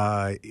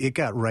 it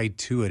got right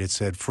to it. It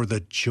said, "For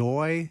the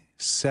joy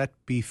set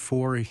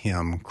before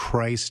him,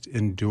 Christ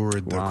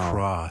endured the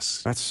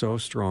cross." That's so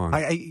strong.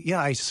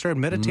 I started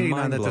meditating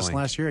on that this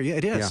last year. Yeah,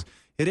 it is. Yeah.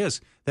 It is.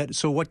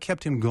 So what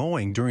kept him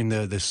going during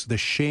the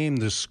shame,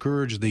 the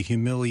scourge, the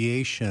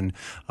humiliation,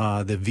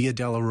 the Via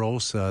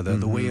Dolorosa,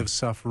 the way of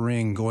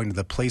suffering, going to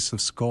the place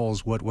of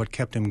skulls, what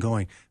kept him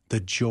going?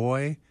 The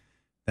joy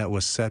that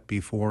was set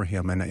before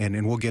him.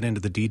 And we'll get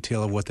into the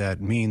detail of what that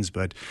means,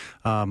 but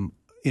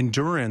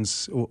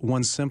endurance,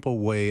 one simple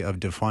way of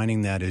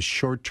defining that is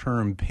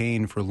short-term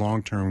pain for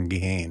long-term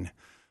gain.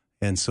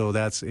 And so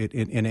that's it.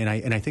 And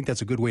I think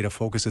that's a good way to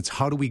focus. It's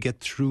how do we get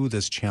through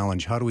this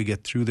challenge? How do we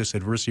get through this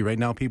adversity? Right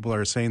now, people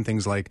are saying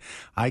things like,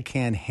 I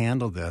can't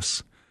handle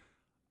this.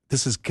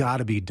 This has got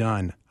to be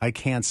done. I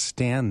can't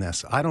stand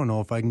this. I don't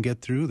know if I can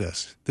get through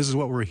this. This is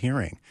what we're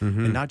hearing.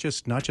 And not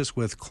just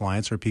with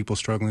clients or people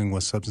struggling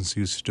with substance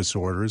use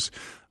disorders.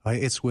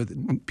 It's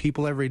with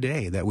people every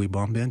day that we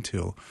bump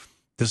into.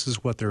 This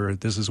is what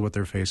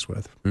they're faced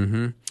with.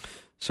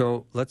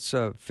 So let's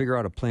figure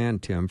out a plan,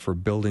 Tim, for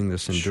building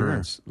this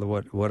endurance.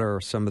 Sure. What are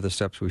some of the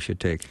steps we should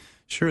take?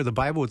 Sure. The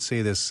Bible would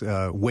say this,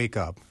 wake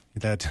up,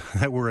 that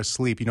we're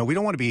asleep. We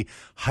don't want to be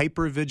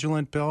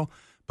hyper-vigilant, Bill,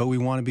 but we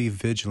want to be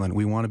vigilant.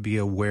 We want to be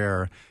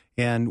aware.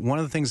 And one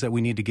of the things that we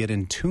need to get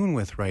in tune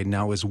with right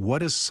now is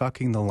what is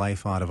sucking the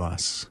life out of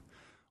us?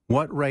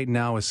 What right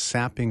now is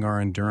sapping our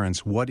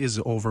endurance? What is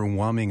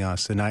overwhelming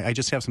us? And I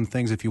just have some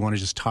things if you want to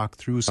just talk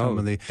through some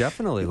of the...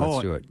 Definitely,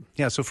 let's do it.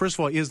 Yeah, so first of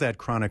all, is that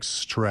chronic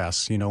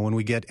stress? When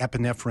we get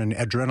epinephrine,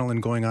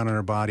 adrenaline going on in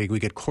our body, we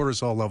get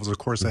cortisol levels, of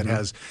course, that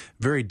has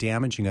very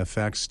damaging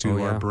effects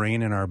to our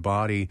brain and our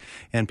body.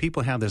 And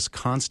people have this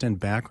constant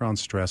background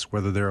stress,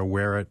 whether they're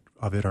aware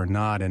of it or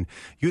not. And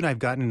you and I have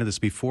gotten into this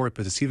before,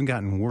 but it's even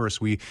gotten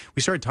worse. We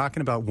started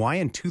talking about why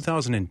in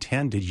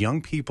 2010 did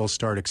young people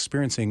start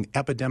experiencing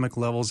epidemic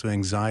levels of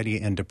anxiety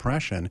and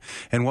depression.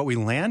 And what we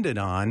landed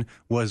on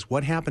was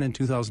what happened in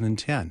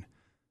 2010.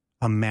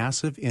 A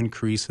massive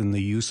increase in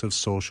the use of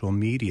social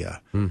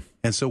media.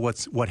 And so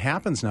what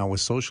happens now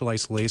with social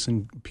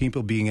isolation,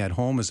 people being at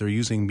home, is they're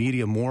using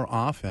media more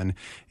often.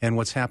 And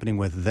what's happening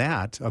with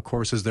that, of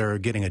course, is they're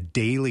getting a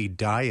daily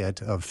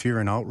diet of fear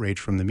and outrage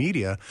from the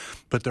media,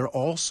 but they're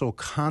also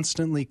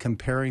constantly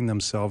comparing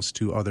themselves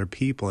to other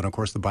people. And of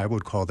course, the Bible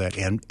would call that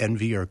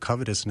envy or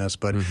covetousness,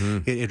 but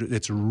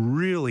it's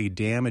really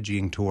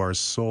damaging to our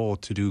soul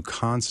to do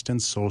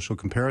constant social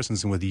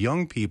comparisons. And with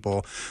young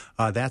people,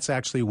 that's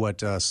actually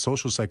what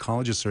social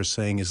psychologists are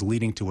saying is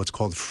leading to what's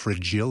called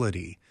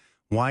fragility.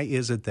 Why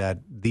is it that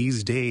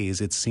these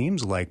days it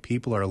seems like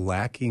people are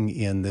lacking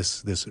in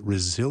this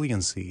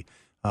resiliency,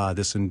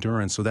 this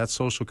endurance? So that's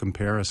social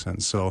comparison.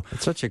 So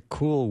it's such a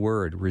cool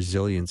word,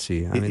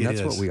 resiliency. I mean,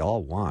 that's what we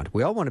all want.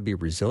 We all want to be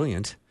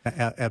resilient.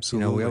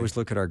 Absolutely. We always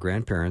look at our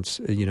grandparents,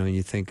 and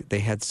you think they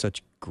had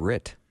such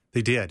grit.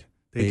 They did.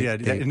 They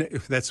did. And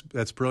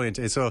that's brilliant.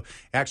 And so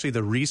actually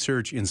the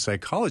research in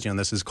psychology on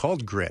this is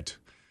called grit.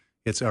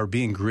 It's our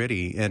being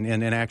gritty.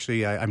 And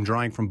actually, I'm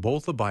drawing from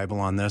both the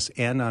Bible on this,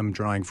 and I'm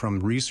drawing from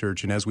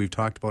research. And as we've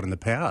talked about in the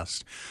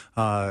past,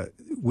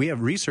 we have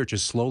research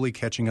is slowly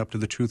catching up to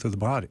the truth of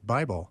the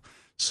Bible.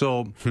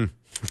 So,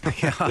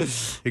 yeah,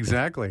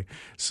 exactly.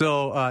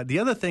 So the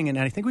other thing, and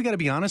I think we got to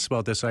be honest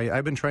about this,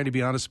 I've been trying to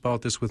be honest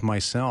about this with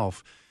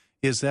myself,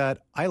 is that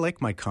I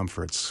like my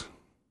comforts.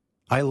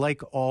 I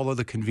like all of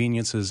the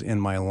conveniences in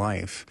my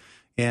life.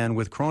 And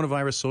with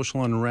coronavirus,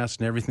 social unrest,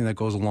 and everything that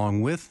goes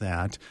along with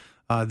that,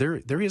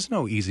 there is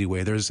no easy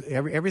way.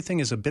 Everything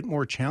is a bit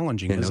more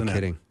challenging, isn't it? No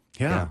kidding.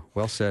 Yeah.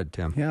 Well said,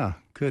 Tim. Yeah,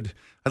 good.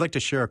 I'd like to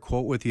share a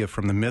quote with you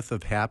from The Myth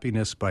of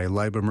Happiness by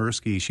Leiba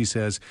Mirsky. She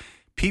says,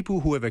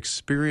 "People who have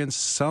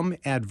experienced some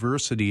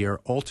adversity are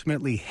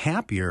ultimately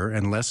happier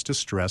and less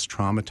distressed,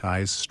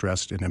 traumatized,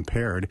 stressed, and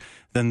impaired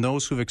than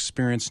those who've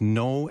experienced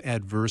no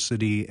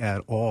adversity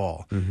at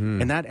all."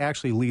 Mm-hmm. And that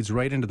actually leads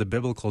right into the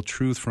biblical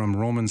truth from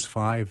Romans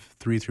 5,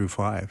 3 through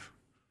 5.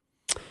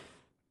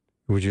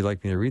 Would you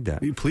like me to read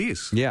that?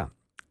 Please. Yeah.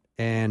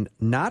 "And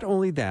not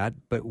only that,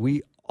 but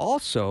we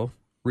also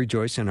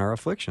rejoice in our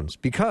afflictions,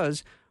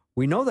 because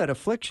we know that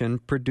affliction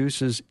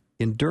produces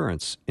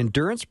endurance.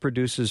 Endurance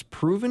produces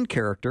proven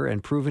character,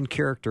 and proven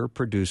character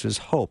produces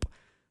hope.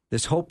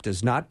 This hope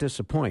does not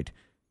disappoint,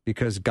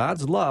 because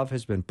God's love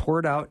has been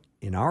poured out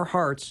in our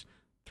hearts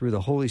through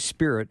the Holy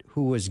Spirit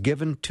who was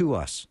given to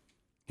us."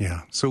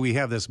 Yeah. So we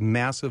have this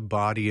massive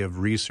body of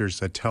research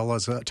that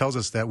tells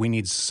us that we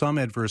need some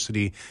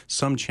adversity,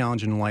 some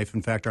challenge in life.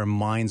 In fact, our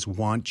minds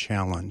want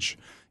challenge.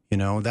 You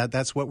know,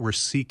 that's what we're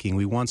seeking.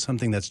 We want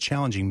something that's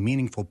challenging,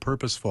 meaningful,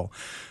 purposeful.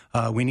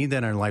 We need that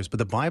in our lives. But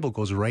the Bible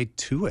goes right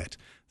to it,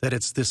 that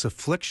it's this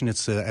affliction,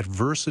 it's the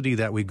adversity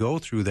that we go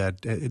through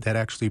that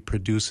actually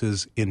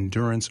produces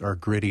endurance or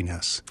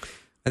grittiness.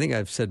 I think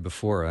I've said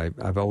before,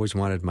 I've always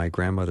wanted my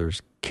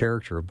grandmother's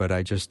character, but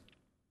I just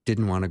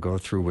didn't want to go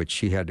through what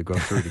she had to go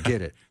through to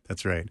get it.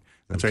 That's right.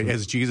 That's right.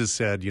 As Jesus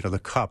said, the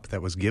cup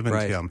that was given to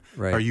him,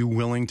 right. Are you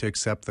willing to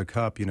accept the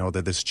cup,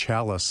 that this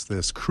chalice,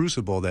 this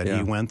crucible that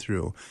he went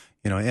through?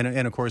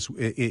 And of course,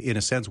 in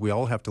a sense, we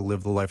all have to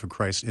live the life of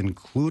Christ,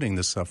 including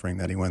the suffering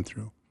that he went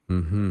through.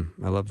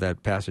 Mm-hmm. I love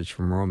that passage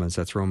from Romans.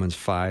 That's Romans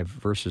 5,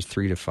 verses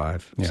 3 to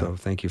 5. Yeah. So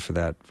thank you for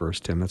that verse,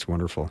 Tim. That's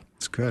wonderful.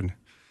 It's good.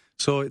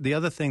 So the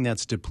other thing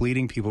that's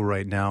depleting people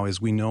right now is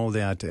we know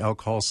that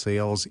alcohol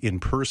sales in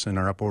person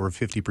are up over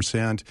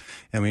 50%,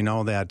 and we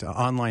know that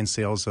online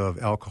sales of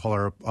alcohol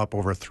are up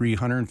over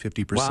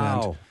 350%.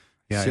 Wow.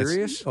 Yeah,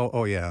 serious?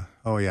 Oh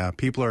yeah.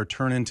 People are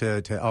turning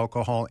to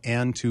alcohol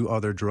and to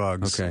other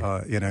drugs.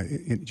 Okay.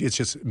 It's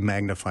just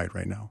magnified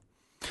right now.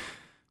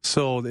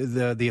 So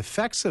the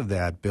effects of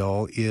that,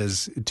 Bill,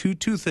 is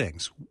two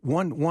things.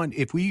 One,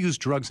 if we use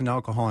drugs and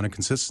alcohol on a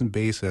consistent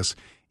basis,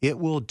 it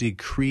will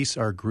decrease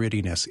our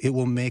grittiness. It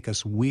will make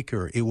us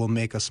weaker. It will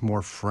make us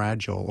more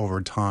fragile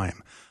over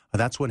time.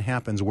 That's what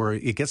happens, where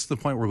it gets to the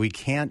point where we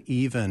can't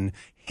even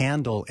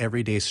handle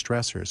everyday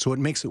stressors. So it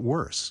makes it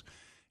worse.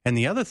 And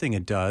the other thing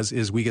it does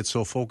is we get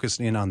so focused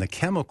in on the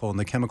chemical and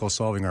the chemical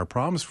solving our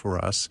problems for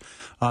us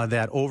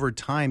that over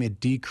time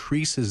it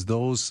decreases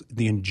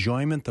the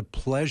enjoyment, the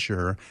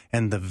pleasure,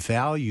 and the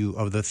value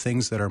of the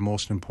things that are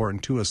most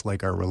important to us,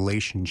 like our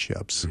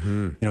relationships.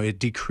 Mm-hmm. It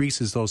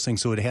decreases those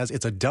things. So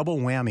it's a double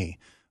whammy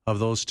of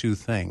those two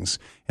things.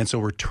 And so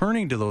we're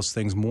turning to those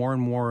things more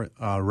and more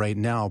right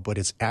now, but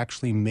it's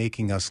actually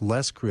making us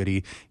less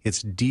gritty.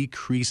 It's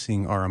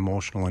decreasing our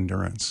emotional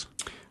endurance.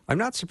 I'm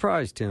not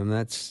surprised, Tim.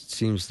 That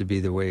seems to be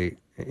the way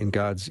in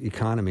God's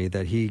economy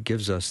that He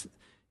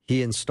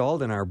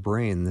installed in our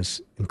brain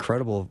this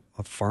incredible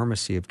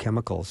pharmacy of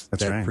chemicals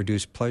that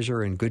produce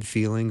pleasure and good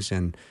feelings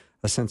and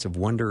a sense of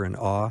wonder and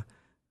awe.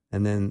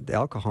 And then the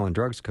alcohol and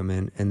drugs come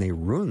in and they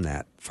ruin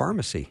that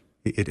pharmacy,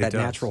 that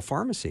natural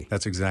pharmacy.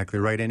 That's exactly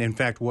right. And in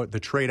fact, what the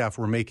trade-off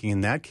we're making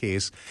in that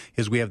case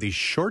is we have these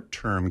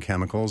short-term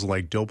chemicals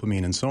like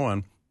dopamine and so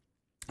on,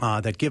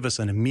 that give us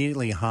an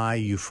immediately high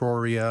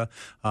euphoria,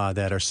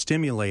 that are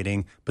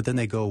stimulating, but then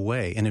they go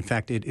away. And in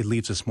fact, it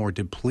leaves us more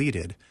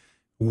depleted.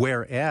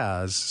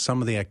 Whereas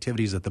some of the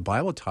activities that the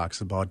Bible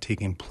talks about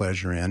taking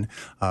pleasure in,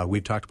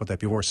 we've talked about that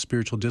before,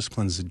 spiritual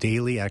disciplines,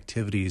 daily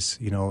activities,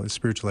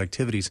 spiritual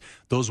activities,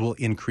 those will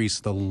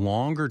increase the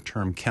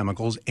longer-term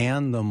chemicals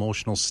and the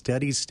emotional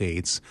steady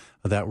states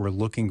that we're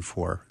looking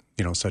for,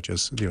 such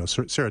as,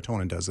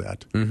 serotonin does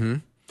that. Mm-hmm.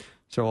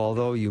 So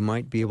although you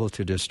might be able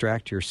to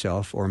distract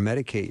yourself or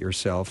medicate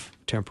yourself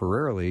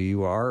temporarily,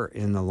 you are,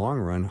 in the long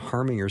run,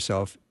 harming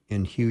yourself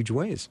in huge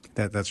ways.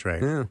 That's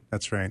right. Yeah.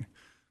 That's right.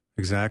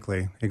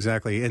 Exactly.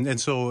 And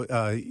so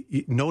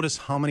notice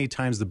how many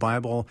times the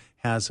Bible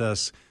has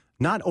us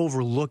not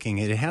overlooking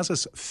it. It has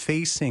us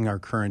facing our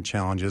current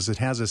challenges. It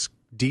has us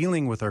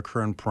dealing with our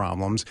current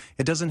problems.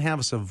 It doesn't have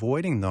us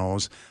avoiding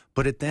those,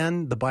 but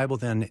the Bible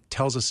then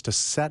tells us to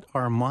set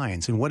our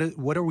minds. And what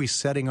are we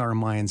setting our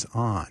minds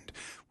on?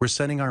 We're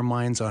setting our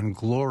minds on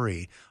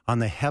glory, on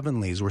the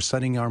heavenlies. We're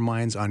setting our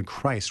minds on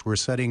Christ. We're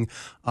setting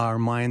our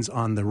minds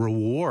on the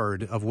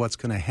reward of what's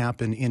going to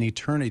happen in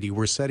eternity.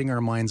 We're setting our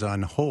minds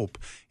on hope.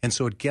 And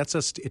so it gets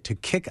us to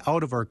kick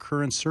out of our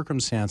current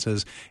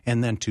circumstances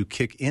and then to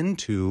kick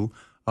into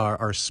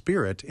our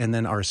spirit, and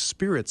then our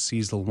spirit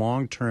sees the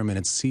long term and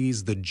it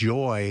sees the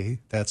joy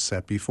that's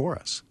set before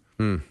us.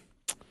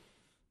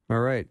 All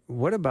right.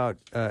 What about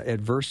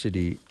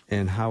adversity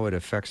and how it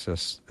affects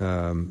us?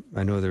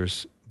 I know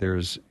there's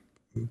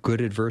good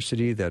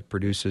adversity that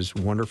produces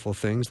wonderful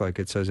things, like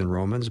it says in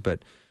Romans, but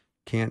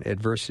can't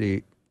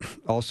adversity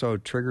also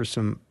trigger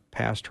some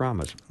past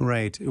traumas?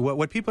 Right.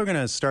 What people are going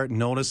to start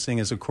noticing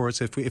is, of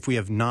course, if we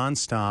have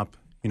nonstop,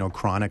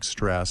 chronic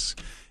stress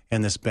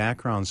and this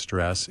background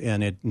stress,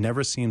 and it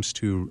never seems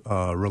to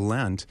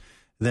relent,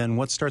 then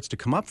what starts to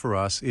come up for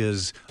us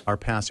is our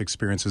past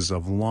experiences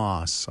of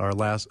loss,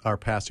 our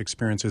past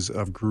experiences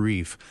of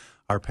grief,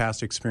 our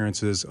past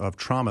experiences of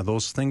trauma.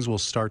 Those things will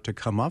start to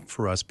come up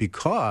for us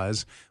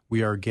because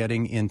we are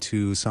getting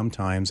into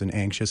sometimes an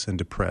anxious and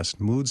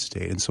depressed mood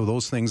state. And so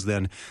those things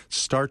then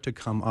start to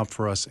come up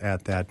for us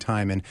at that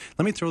time. And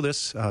let me throw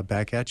this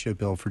back at you,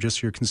 Bill, for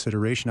just your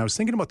consideration. I was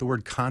thinking about the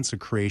word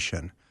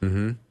consecration.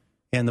 Mm-hmm.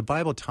 And the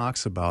Bible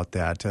talks about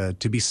that,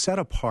 to be set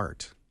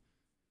apart,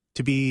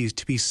 to be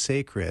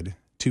sacred,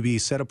 to be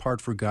set apart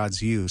for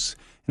God's use.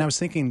 And I was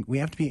thinking, we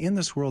have to be in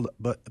this world,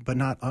 but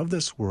not of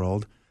this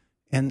world.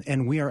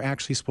 And we are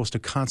actually supposed to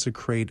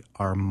consecrate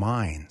our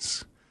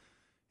minds.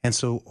 And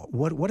so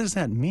what does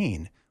that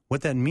mean?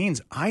 What that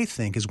means, I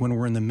think, is when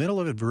we're in the middle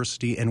of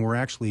adversity and we're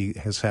actually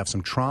have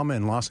some trauma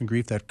and loss and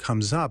grief that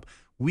comes up,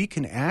 we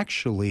can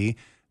actually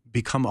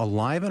become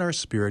alive in our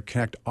spirit,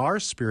 connect our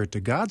spirit to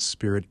God's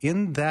spirit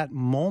in that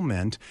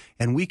moment,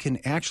 and we can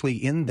actually,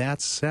 in that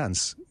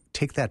sense,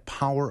 take that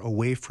power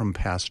away from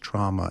past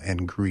trauma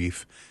and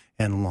grief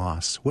and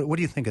loss. What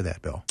do you think of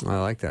that, Bill? I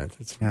like that.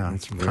 That's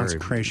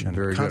consecration.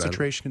 Very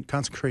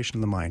consecration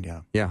of the mind,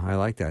 yeah. Yeah, I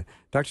like that.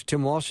 Dr.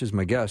 Tim Walsh is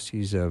my guest.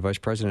 He's Vice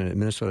President at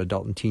Minnesota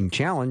Adult and Teen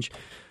Challenge.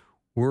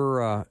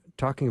 We're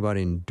talking about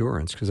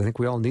endurance because I think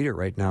we all need it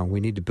right now. We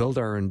need to build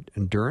our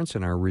endurance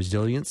and our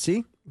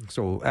resiliency.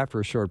 So after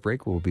a short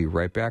break, we'll be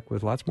right back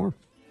with lots more.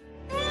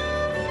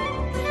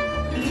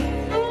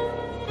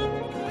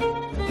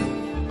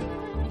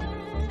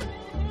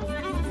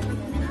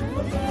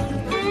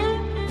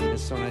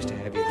 It's so nice to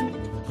have you.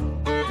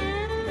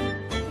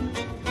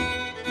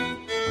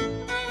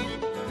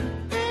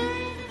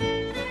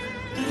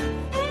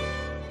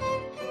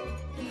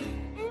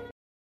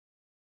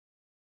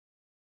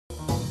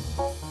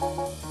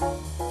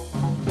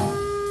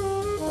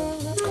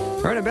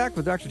 All right, I'm back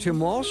with Dr. Tim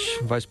Walsh,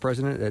 Vice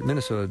President at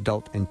Minnesota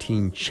Adult and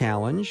Teen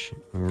Challenge.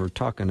 And we're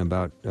talking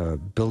about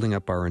building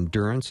up our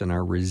endurance and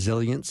our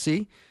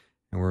resiliency.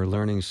 And we're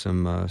learning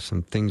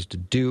some things to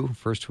do.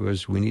 First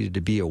was we needed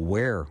to be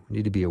aware. We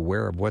need to be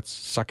aware of what's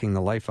sucking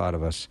the life out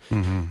of us.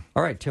 Mm-hmm.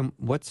 All right, Tim,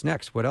 what's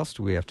next? What else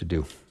do we have to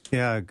do?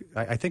 Yeah,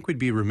 I think we'd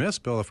be remiss,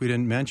 Bill, if we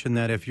didn't mention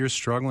that if you're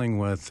struggling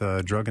with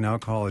drug and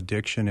alcohol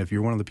addiction, if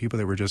you're one of the people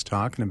that we're just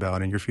talking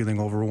about and you're feeling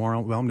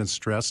overwhelmed and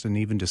stressed and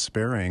even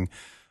despairing,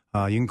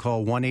 you can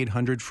call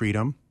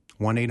 1-800-FREEDOM,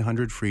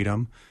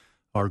 1-800-FREEDOM,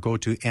 or go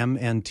to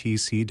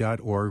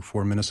mntc.org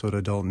for Minnesota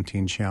Adult and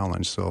Teen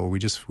Challenge. So we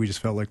just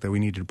felt like that we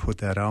needed to put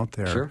that out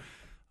there. Sure.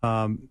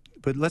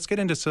 But let's get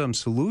into some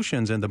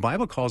solutions. And the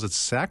Bible calls it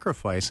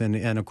sacrifice.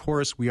 And of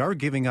course, we are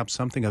giving up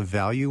something of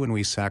value when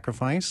we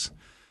sacrifice.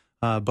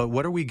 But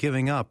what are we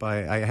giving up?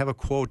 I have a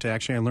quote.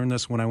 Actually, I learned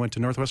this when I went to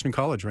Northwestern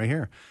College right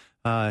here.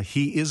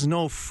 He is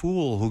no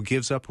fool who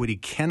gives up what he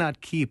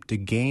cannot keep to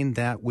gain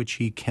that which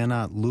he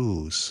cannot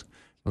lose.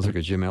 Sounds like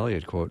a Jim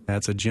Elliott quote.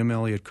 That's a Jim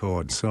Elliott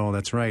quote. So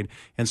that's right.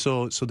 And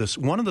so this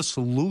one of the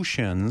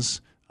solutions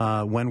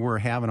when we're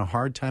having a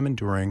hard time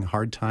enduring,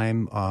 hard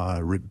time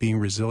being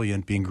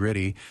resilient, being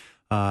gritty,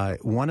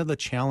 one of the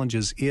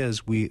challenges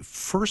is we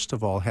first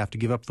of all have to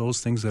give up those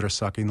things that are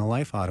sucking the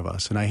life out of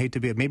us. And I hate to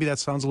be, maybe that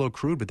sounds a little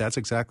crude, but that's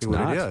exactly what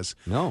it is.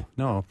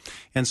 No.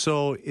 And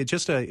so it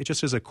just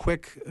is a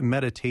quick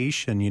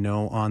meditation,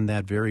 on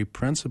that very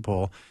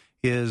principle.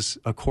 Is,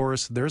 of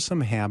course, there's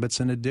some habits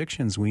and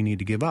addictions we need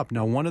to give up.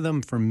 Now, one of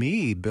them for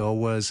me, Bill,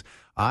 was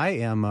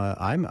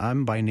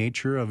I'm by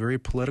nature a very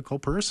political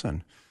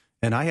person.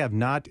 And I have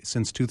not,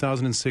 since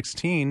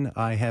 2016,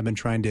 I have been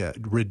trying to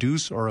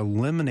reduce or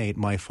eliminate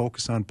my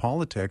focus on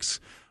politics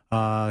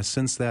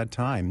since that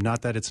time.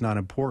 Not that it's not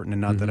important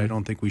and not that I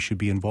don't think we should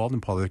be involved in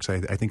politics. I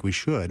think we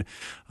should.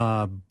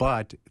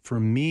 But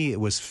for me, it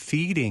was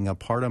feeding a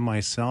part of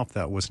myself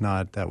that was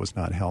not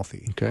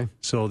healthy. Okay.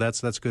 So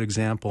that's a good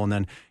example. And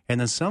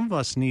then some of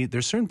us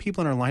there's certain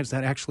people in our lives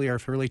that actually are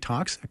fairly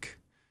toxic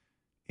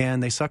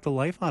and they suck the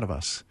life out of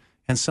us.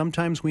 And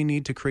sometimes we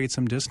need to create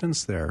some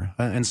distance there.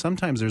 And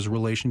sometimes there's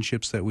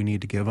relationships that we need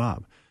to give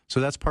up. So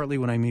that's partly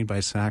what I mean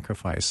by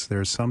sacrifice.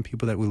 There's some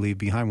people that we leave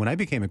behind. When I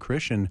became a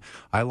Christian,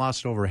 I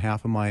lost over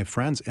half of my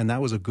friends, and that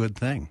was a good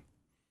thing.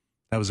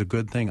 That was a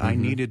good thing. I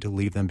needed to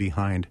leave them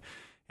behind.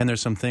 And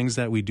there's some things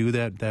that we do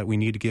that we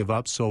need to give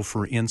up. So,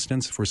 for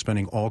instance, if we're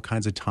spending all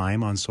kinds of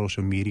time on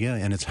social media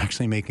and it's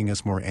actually making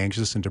us more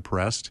anxious and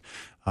depressed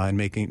and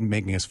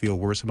making us feel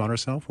worse about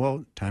ourselves,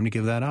 well, time to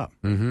give that up.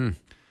 Mm-hmm.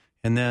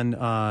 And then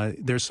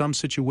there's some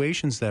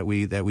situations that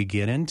we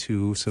get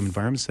into, some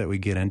environments that we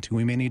get into.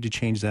 We may need to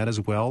change that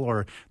as well,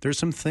 or there's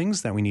some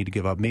things that we need to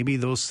give up. Maybe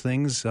those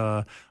things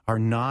are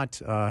not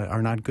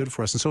good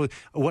for us. And so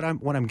what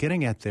I'm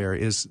getting at there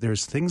is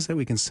there's things that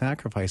we can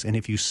sacrifice, and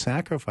if you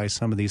sacrifice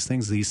some of these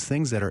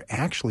things that are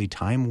actually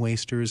time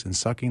wasters and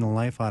sucking the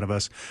life out of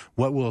us,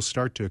 what we'll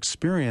start to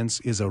experience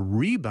is a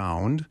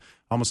rebound.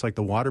 Almost like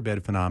the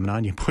waterbed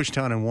phenomenon. You push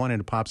down on one and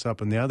it pops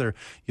up on the other.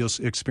 You'll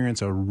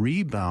experience a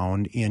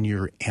rebound in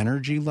your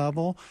energy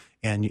level,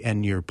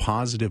 and your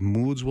positive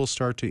moods will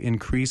start to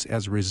increase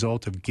as a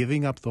result of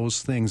giving up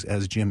those things,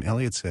 as Jim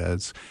Elliot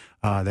says,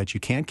 that you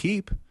can't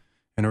keep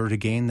in order to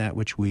gain that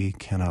which we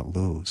cannot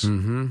lose.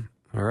 Mm-hmm.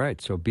 All right.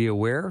 So be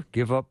aware.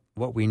 Give up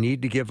what we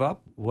need to give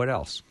up. What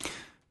else?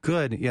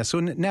 Good. Yeah.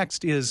 So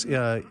next is,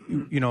 the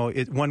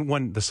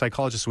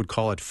psychologists would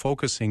call it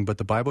focusing, but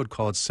the Bible would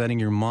call it setting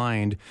your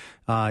mind.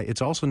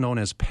 It's also known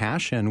as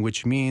passion,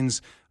 which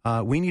means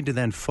we need to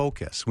then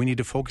focus. We need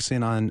to focus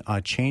in on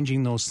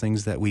changing those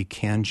things that we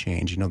can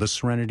change. The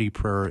Serenity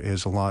Prayer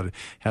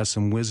has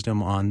some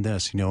wisdom on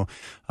this.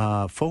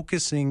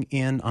 Focusing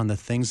in on the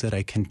things that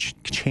I can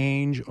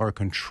change or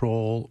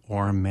control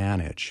or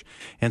manage.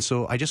 And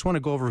so I just want to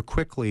go over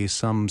quickly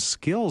some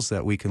skills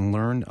that we can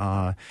learn,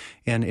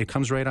 and it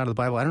comes right out of the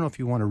Bible. I don't know if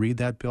you want to read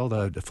that, Bill,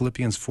 the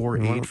Philippians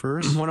 4:8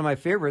 verse. One of my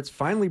favorites.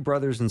 Finally,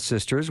 brothers and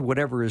sisters,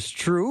 whatever is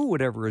true,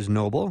 whatever is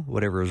noble,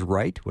 whatever is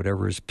right,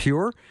 whatever is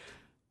pure,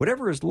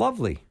 whatever is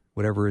lovely,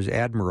 whatever is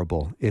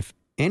admirable, if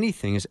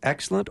anything is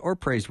excellent or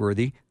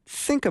praiseworthy,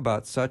 think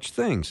about such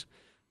things.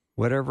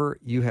 Whatever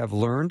you have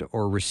learned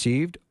or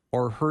received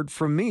or heard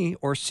from me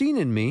or seen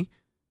in me,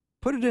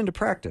 put it into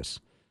practice,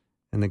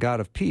 and the God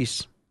of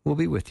peace will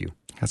be with you.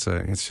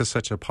 It's just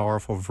such a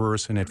powerful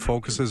verse, and it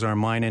focuses our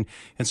mind.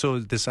 And so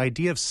this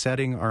idea of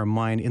setting our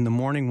mind, in the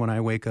morning when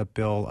I wake up,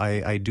 Bill,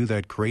 I do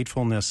that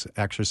gratefulness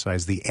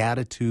exercise, the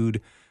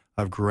attitude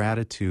of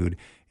gratitude.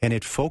 And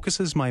it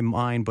focuses my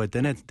mind, but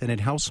then it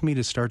helps me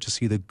to start to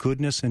see the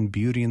goodness and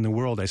beauty in the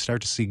world. I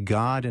start to see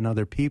God in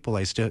other people.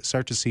 I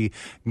start to see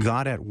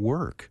God at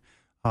work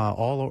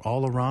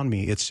all around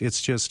me.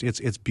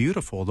 It's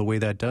beautiful the way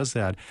that does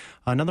that.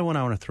 Another one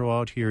I want to throw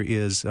out here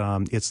is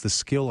it's the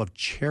skill of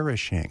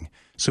cherishing.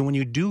 So when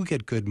you do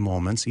get good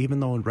moments, even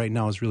though right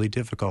now is really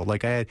difficult,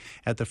 like I had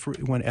at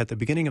the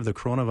beginning of the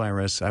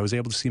coronavirus, I was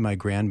able to see my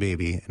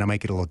grandbaby, and I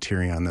might get a little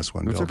teary on this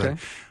one, Bill. That's okay.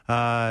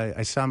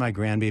 I saw my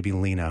grandbaby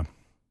Lena.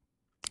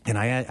 And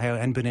I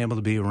hadn't been able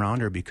to be around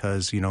her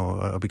because of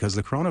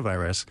the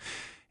coronavirus.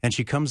 And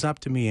she comes up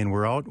to me, and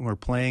we're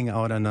playing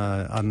out on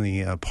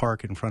the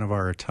park in front of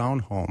our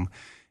townhome.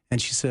 And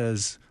she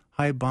says,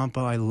 "Hi, Bampa,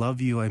 I love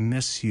you, I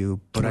miss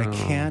you, but I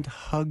can't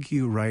hug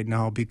you right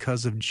now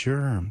because of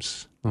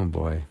germs." Oh,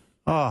 boy.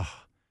 Oh,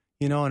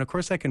 and of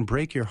course that can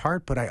break your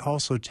heart, but I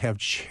also have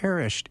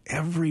cherished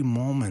every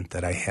moment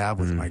that I have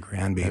with my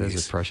grandbabies. That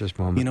is a precious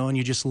moment. And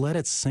you just let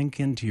it sink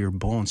into your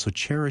bones. So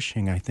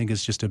cherishing, I think,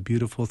 is just a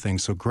beautiful thing.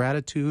 So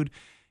gratitude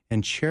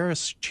and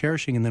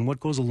cherishing, and then what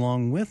goes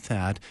along with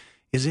that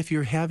is if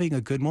you're having a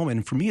good moment.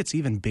 And for me, it's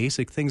even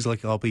basic things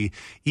like I'll be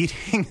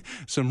eating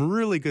some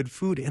really good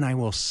food and I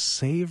will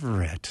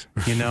savor it,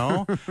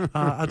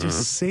 I'll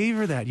just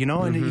savor that,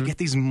 and you get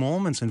these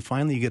moments, and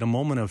finally you get a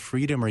moment of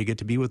freedom, or you get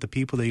to be with the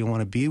people that you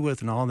want to be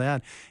with and all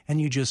that. And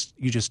you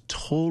just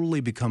totally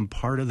become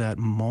part of that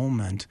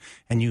moment,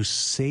 and you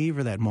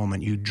savor that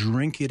moment. You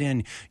drink it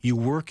in, you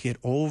work it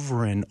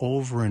over and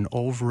over and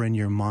over in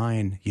your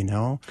mind,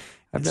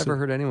 I've never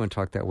heard anyone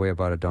talk that way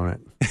about a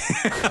donut.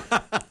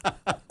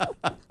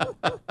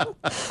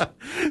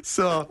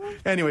 So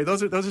anyway,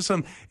 those are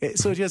some.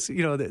 So just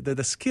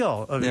the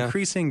skill of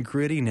increasing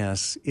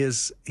grittiness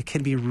it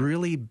can be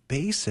really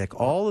basic.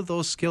 All of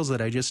those skills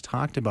that I just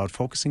talked about,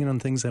 focusing on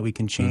things that we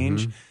can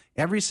change.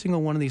 Every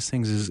single one of these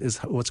things is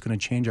what's going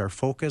to change our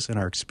focus and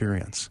our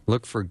experience.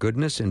 Look for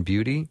goodness and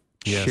beauty.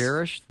 Yes.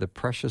 Cherish the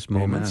precious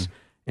moments. Amen.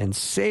 And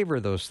savor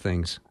those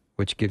things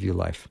which give you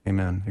life.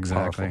 Amen.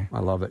 Exactly. Powerful.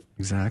 I love it.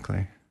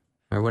 Exactly.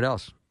 All right, what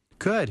else?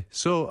 Good.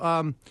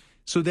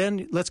 So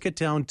then let's get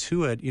down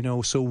to it.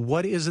 So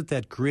what is it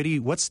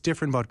what's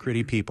different about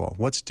gritty people?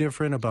 What's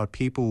different about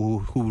people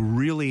who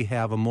really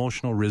have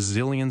emotional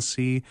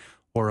resiliency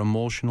or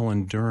emotional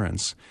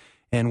endurance?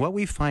 And what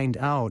we find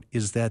out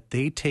is that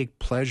they take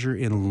pleasure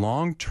in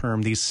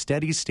long-term, these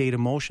steady state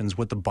emotions,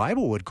 what the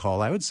Bible would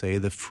call, I would say,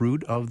 the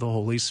fruit of the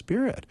Holy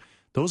Spirit.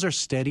 Those are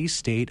steady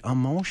state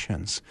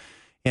emotions.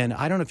 And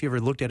I don't know if you ever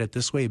looked at it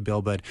this way,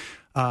 Bill, but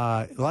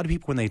a lot of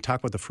people, when they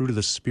talk about the fruit of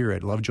the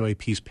Spirit, love, joy,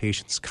 peace,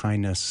 patience,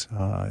 kindness,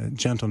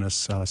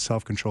 gentleness,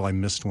 self-control, I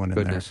missed one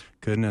in there.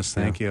 Goodness,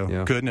 thank you.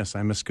 Yeah. Goodness,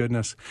 I missed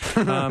goodness.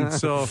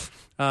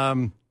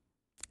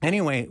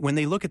 Anyway, when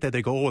they look at that,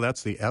 they go,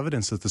 that's the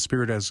evidence that the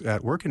Spirit is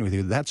at working with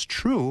you. That's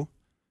true.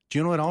 Do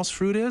you know what else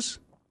fruit is?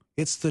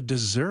 It's the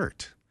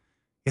dessert.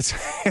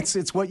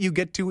 It's what you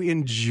get to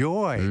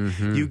enjoy.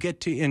 You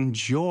get to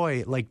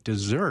enjoy, like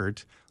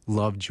dessert,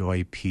 love,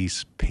 joy,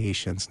 peace,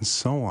 patience, and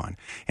so on.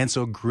 And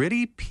so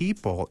gritty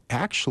people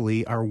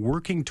actually are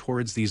working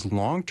towards these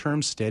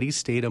long-term steady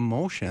state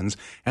emotions,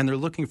 and they're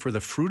looking for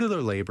the fruit of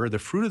their labor, the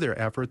fruit of their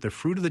effort, the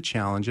fruit of the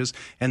challenges,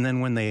 and then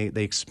when they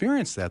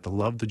experience that, the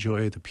love, the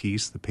joy, the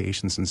peace, the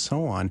patience, and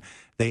so on,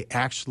 they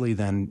actually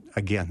then,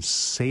 again,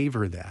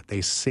 savor that.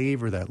 They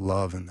savor that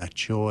love and that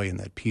joy and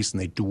that peace, and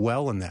they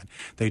dwell in that.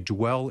 They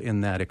dwell in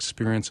that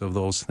experience of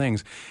those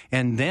things.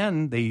 And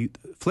then the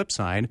flip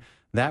side,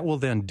 that will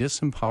then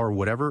disempower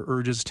whatever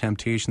urges,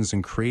 temptations,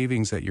 and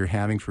cravings that you're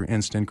having for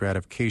instant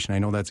gratification. I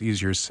know that's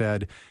easier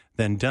said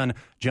than done.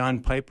 John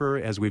Piper,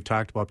 as we've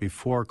talked about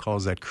before,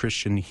 calls that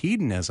Christian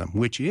hedonism,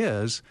 which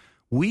is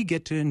we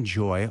get to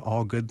enjoy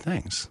all good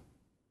things.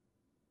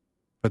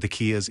 But the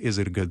key is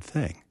it a good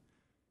thing?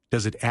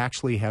 Does it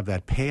actually have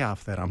that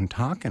payoff that I'm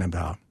talking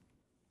about?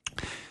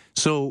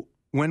 So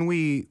when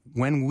we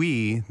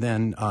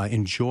then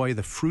enjoy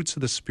the fruits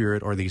of the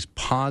Spirit, or these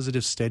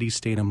positive, steady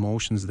state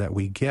emotions that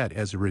we get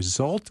as a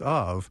result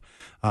of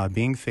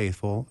being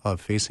faithful, of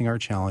facing our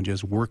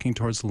challenges, working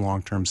towards the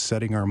long term,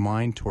 setting our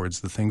mind towards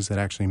the things that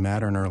actually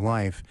matter in our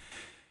life,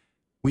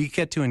 we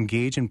get to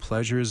engage in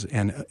pleasures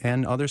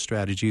and other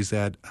strategies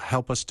that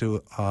help us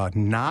to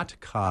not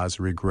cause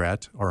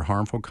regret or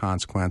harmful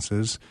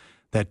consequences,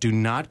 that do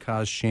not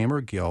cause shame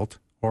or guilt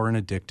or an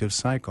addictive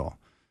cycle.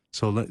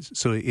 So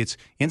it's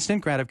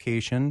instant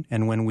gratification,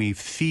 and when we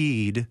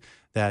feed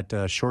that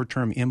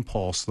short-term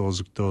impulse,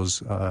 those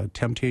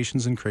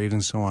temptations and cravings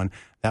and so on,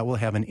 that will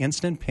have an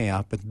instant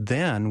payoff, but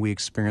then we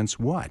experience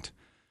what?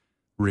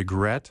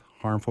 Regret,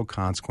 harmful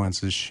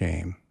consequences,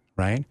 shame,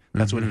 right?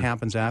 That's what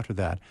happens after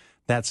that.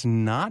 That's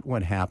not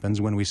what happens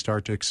when we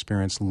start to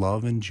experience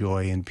love and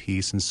joy and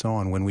peace and so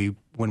on.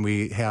 When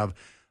we have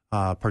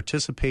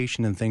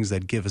participation in things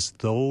that give us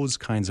those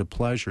kinds of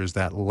pleasures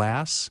that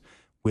lasts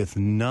with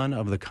none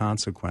of the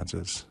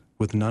consequences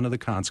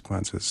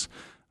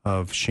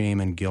of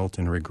shame and guilt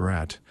and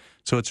regret.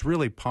 So it's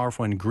really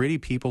powerful, and gritty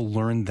people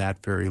learn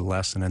that very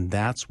lesson, and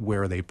that's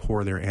where they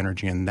pour their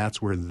energy, and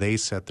that's where they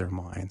set their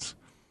minds.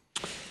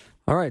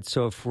 All right,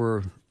 so if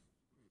we're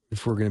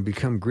going to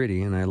become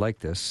gritty, and I like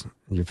this,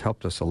 you've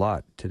helped us a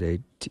lot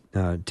today,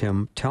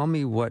 Tim, tell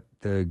me what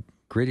the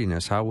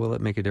grittiness, how will it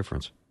make a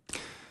difference?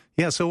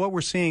 Yeah, so what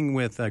we're seeing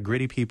with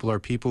gritty people are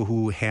people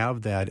who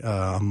have that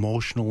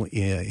emotional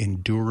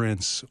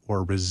endurance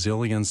or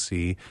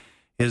resiliency,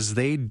 is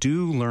they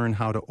do learn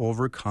how to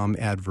overcome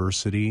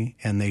adversity,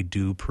 and they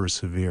do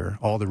persevere.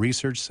 All the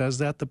research says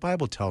that. The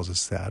Bible tells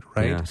us that,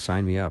 right? Yeah,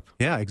 sign me up.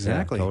 Yeah,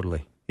 exactly. Yeah,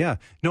 totally. Yeah.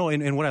 No,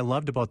 and what I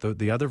loved about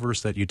the other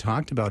verse that you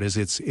talked about is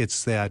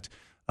it's that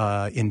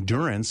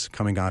endurance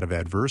coming out of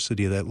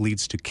adversity that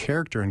leads to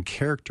character, and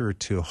character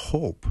to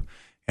hope.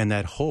 And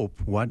that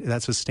hope,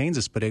 that sustains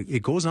us. But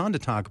it goes on to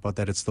talk about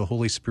that it's the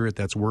Holy Spirit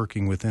that's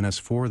working within us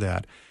for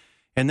that.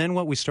 And then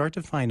what we start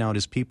to find out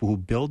is people who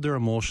build their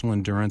emotional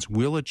endurance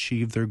will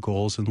achieve their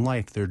goals in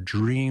life, their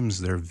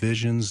dreams, their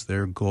visions,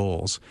 their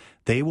goals.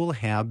 They will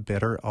have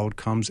better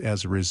outcomes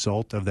as a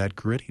result of that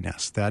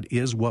grittiness. That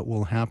is what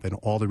will happen.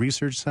 All the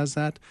research says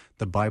that.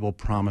 The Bible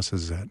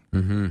promises it.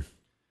 Mm-hmm.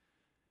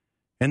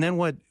 And then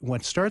what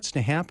starts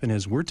to happen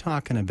is we're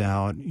talking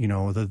about,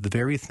 the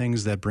very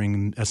things that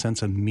bring a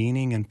sense of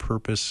meaning and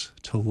purpose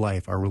to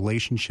life, our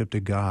relationship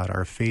to God,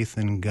 our faith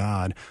in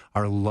God,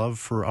 our love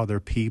for other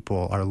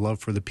people, our love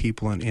for the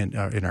people in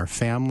our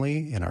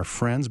family, in our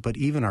friends, but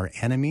even our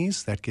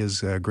enemies. That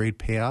gives a great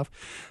payoff.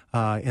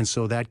 And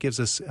so that gives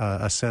us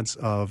a sense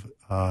of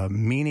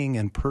meaning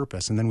and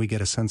purpose, and then we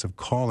get a sense of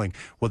calling.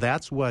 Well,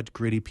 that's what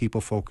gritty people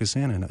focus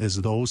in on,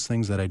 is those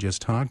things that I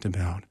just talked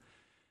about.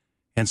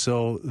 And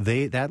so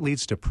that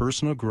leads to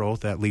personal growth,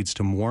 that leads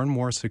to more and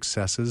more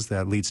successes,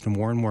 that leads to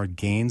more and more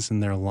gains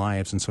in their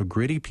lives. And so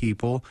gritty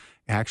people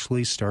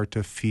actually start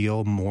to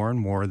feel more and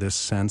more this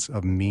sense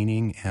of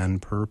meaning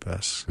and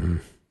purpose.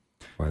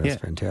 Wow,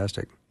 that's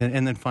fantastic.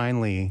 And then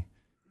finally,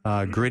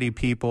 gritty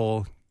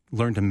people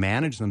learn to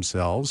manage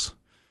themselves.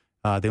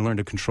 They learn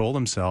to control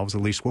themselves,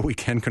 at least what we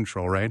can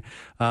control, right,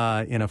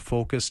 in a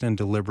focused and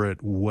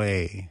deliberate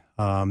way.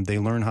 They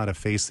learn how to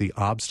face the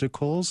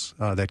obstacles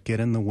that get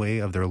in the way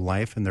of their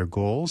life and their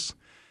goals.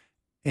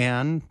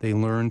 And they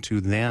learn to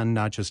then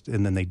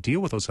and then they deal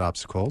with those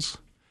obstacles,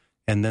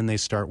 and then they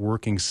start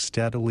working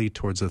steadily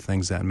towards the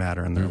things that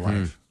matter in their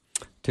life.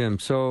 Tim,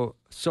 so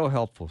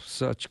helpful,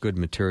 such good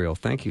material.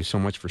 Thank you so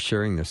much for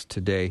sharing this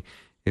today.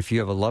 If you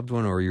have a loved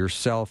one or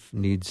yourself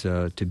needs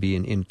to be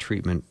in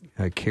treatment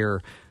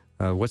care,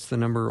 what's the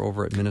number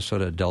over at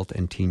Minnesota Adult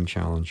and Teen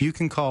Challenge? You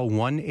can call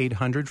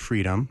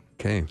 1-800-FREEDOM.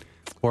 Okay.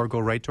 Or go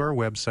right to our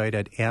website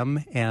at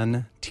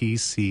mntc.org.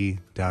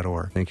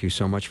 Thank you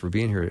so much for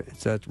being here.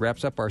 That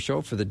wraps up our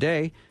show for the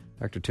day.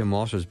 Dr. Tim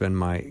Walsh has been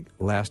my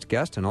last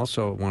guest, and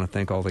also want to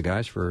thank all the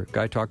guys for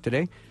Guy Talk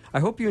today.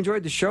 I hope you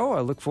enjoyed the show. I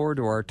look forward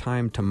to our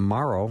time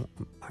tomorrow.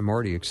 I'm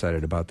already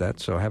excited about that.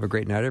 So have a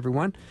great night,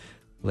 everyone.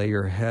 Lay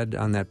your head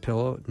on that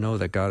pillow. Know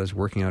that God is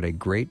working out a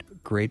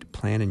great, great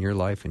plan in your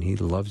life, and He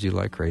loves you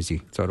like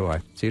crazy. So do I.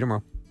 See you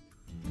tomorrow.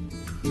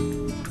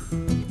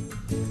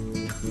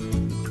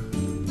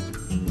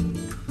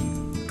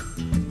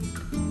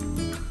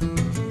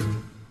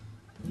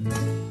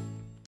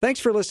 Thanks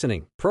for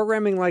listening.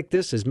 Programming like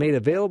this is made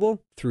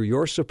available through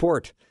your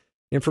support.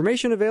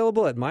 Information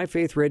available at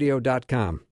myfaithradio.com.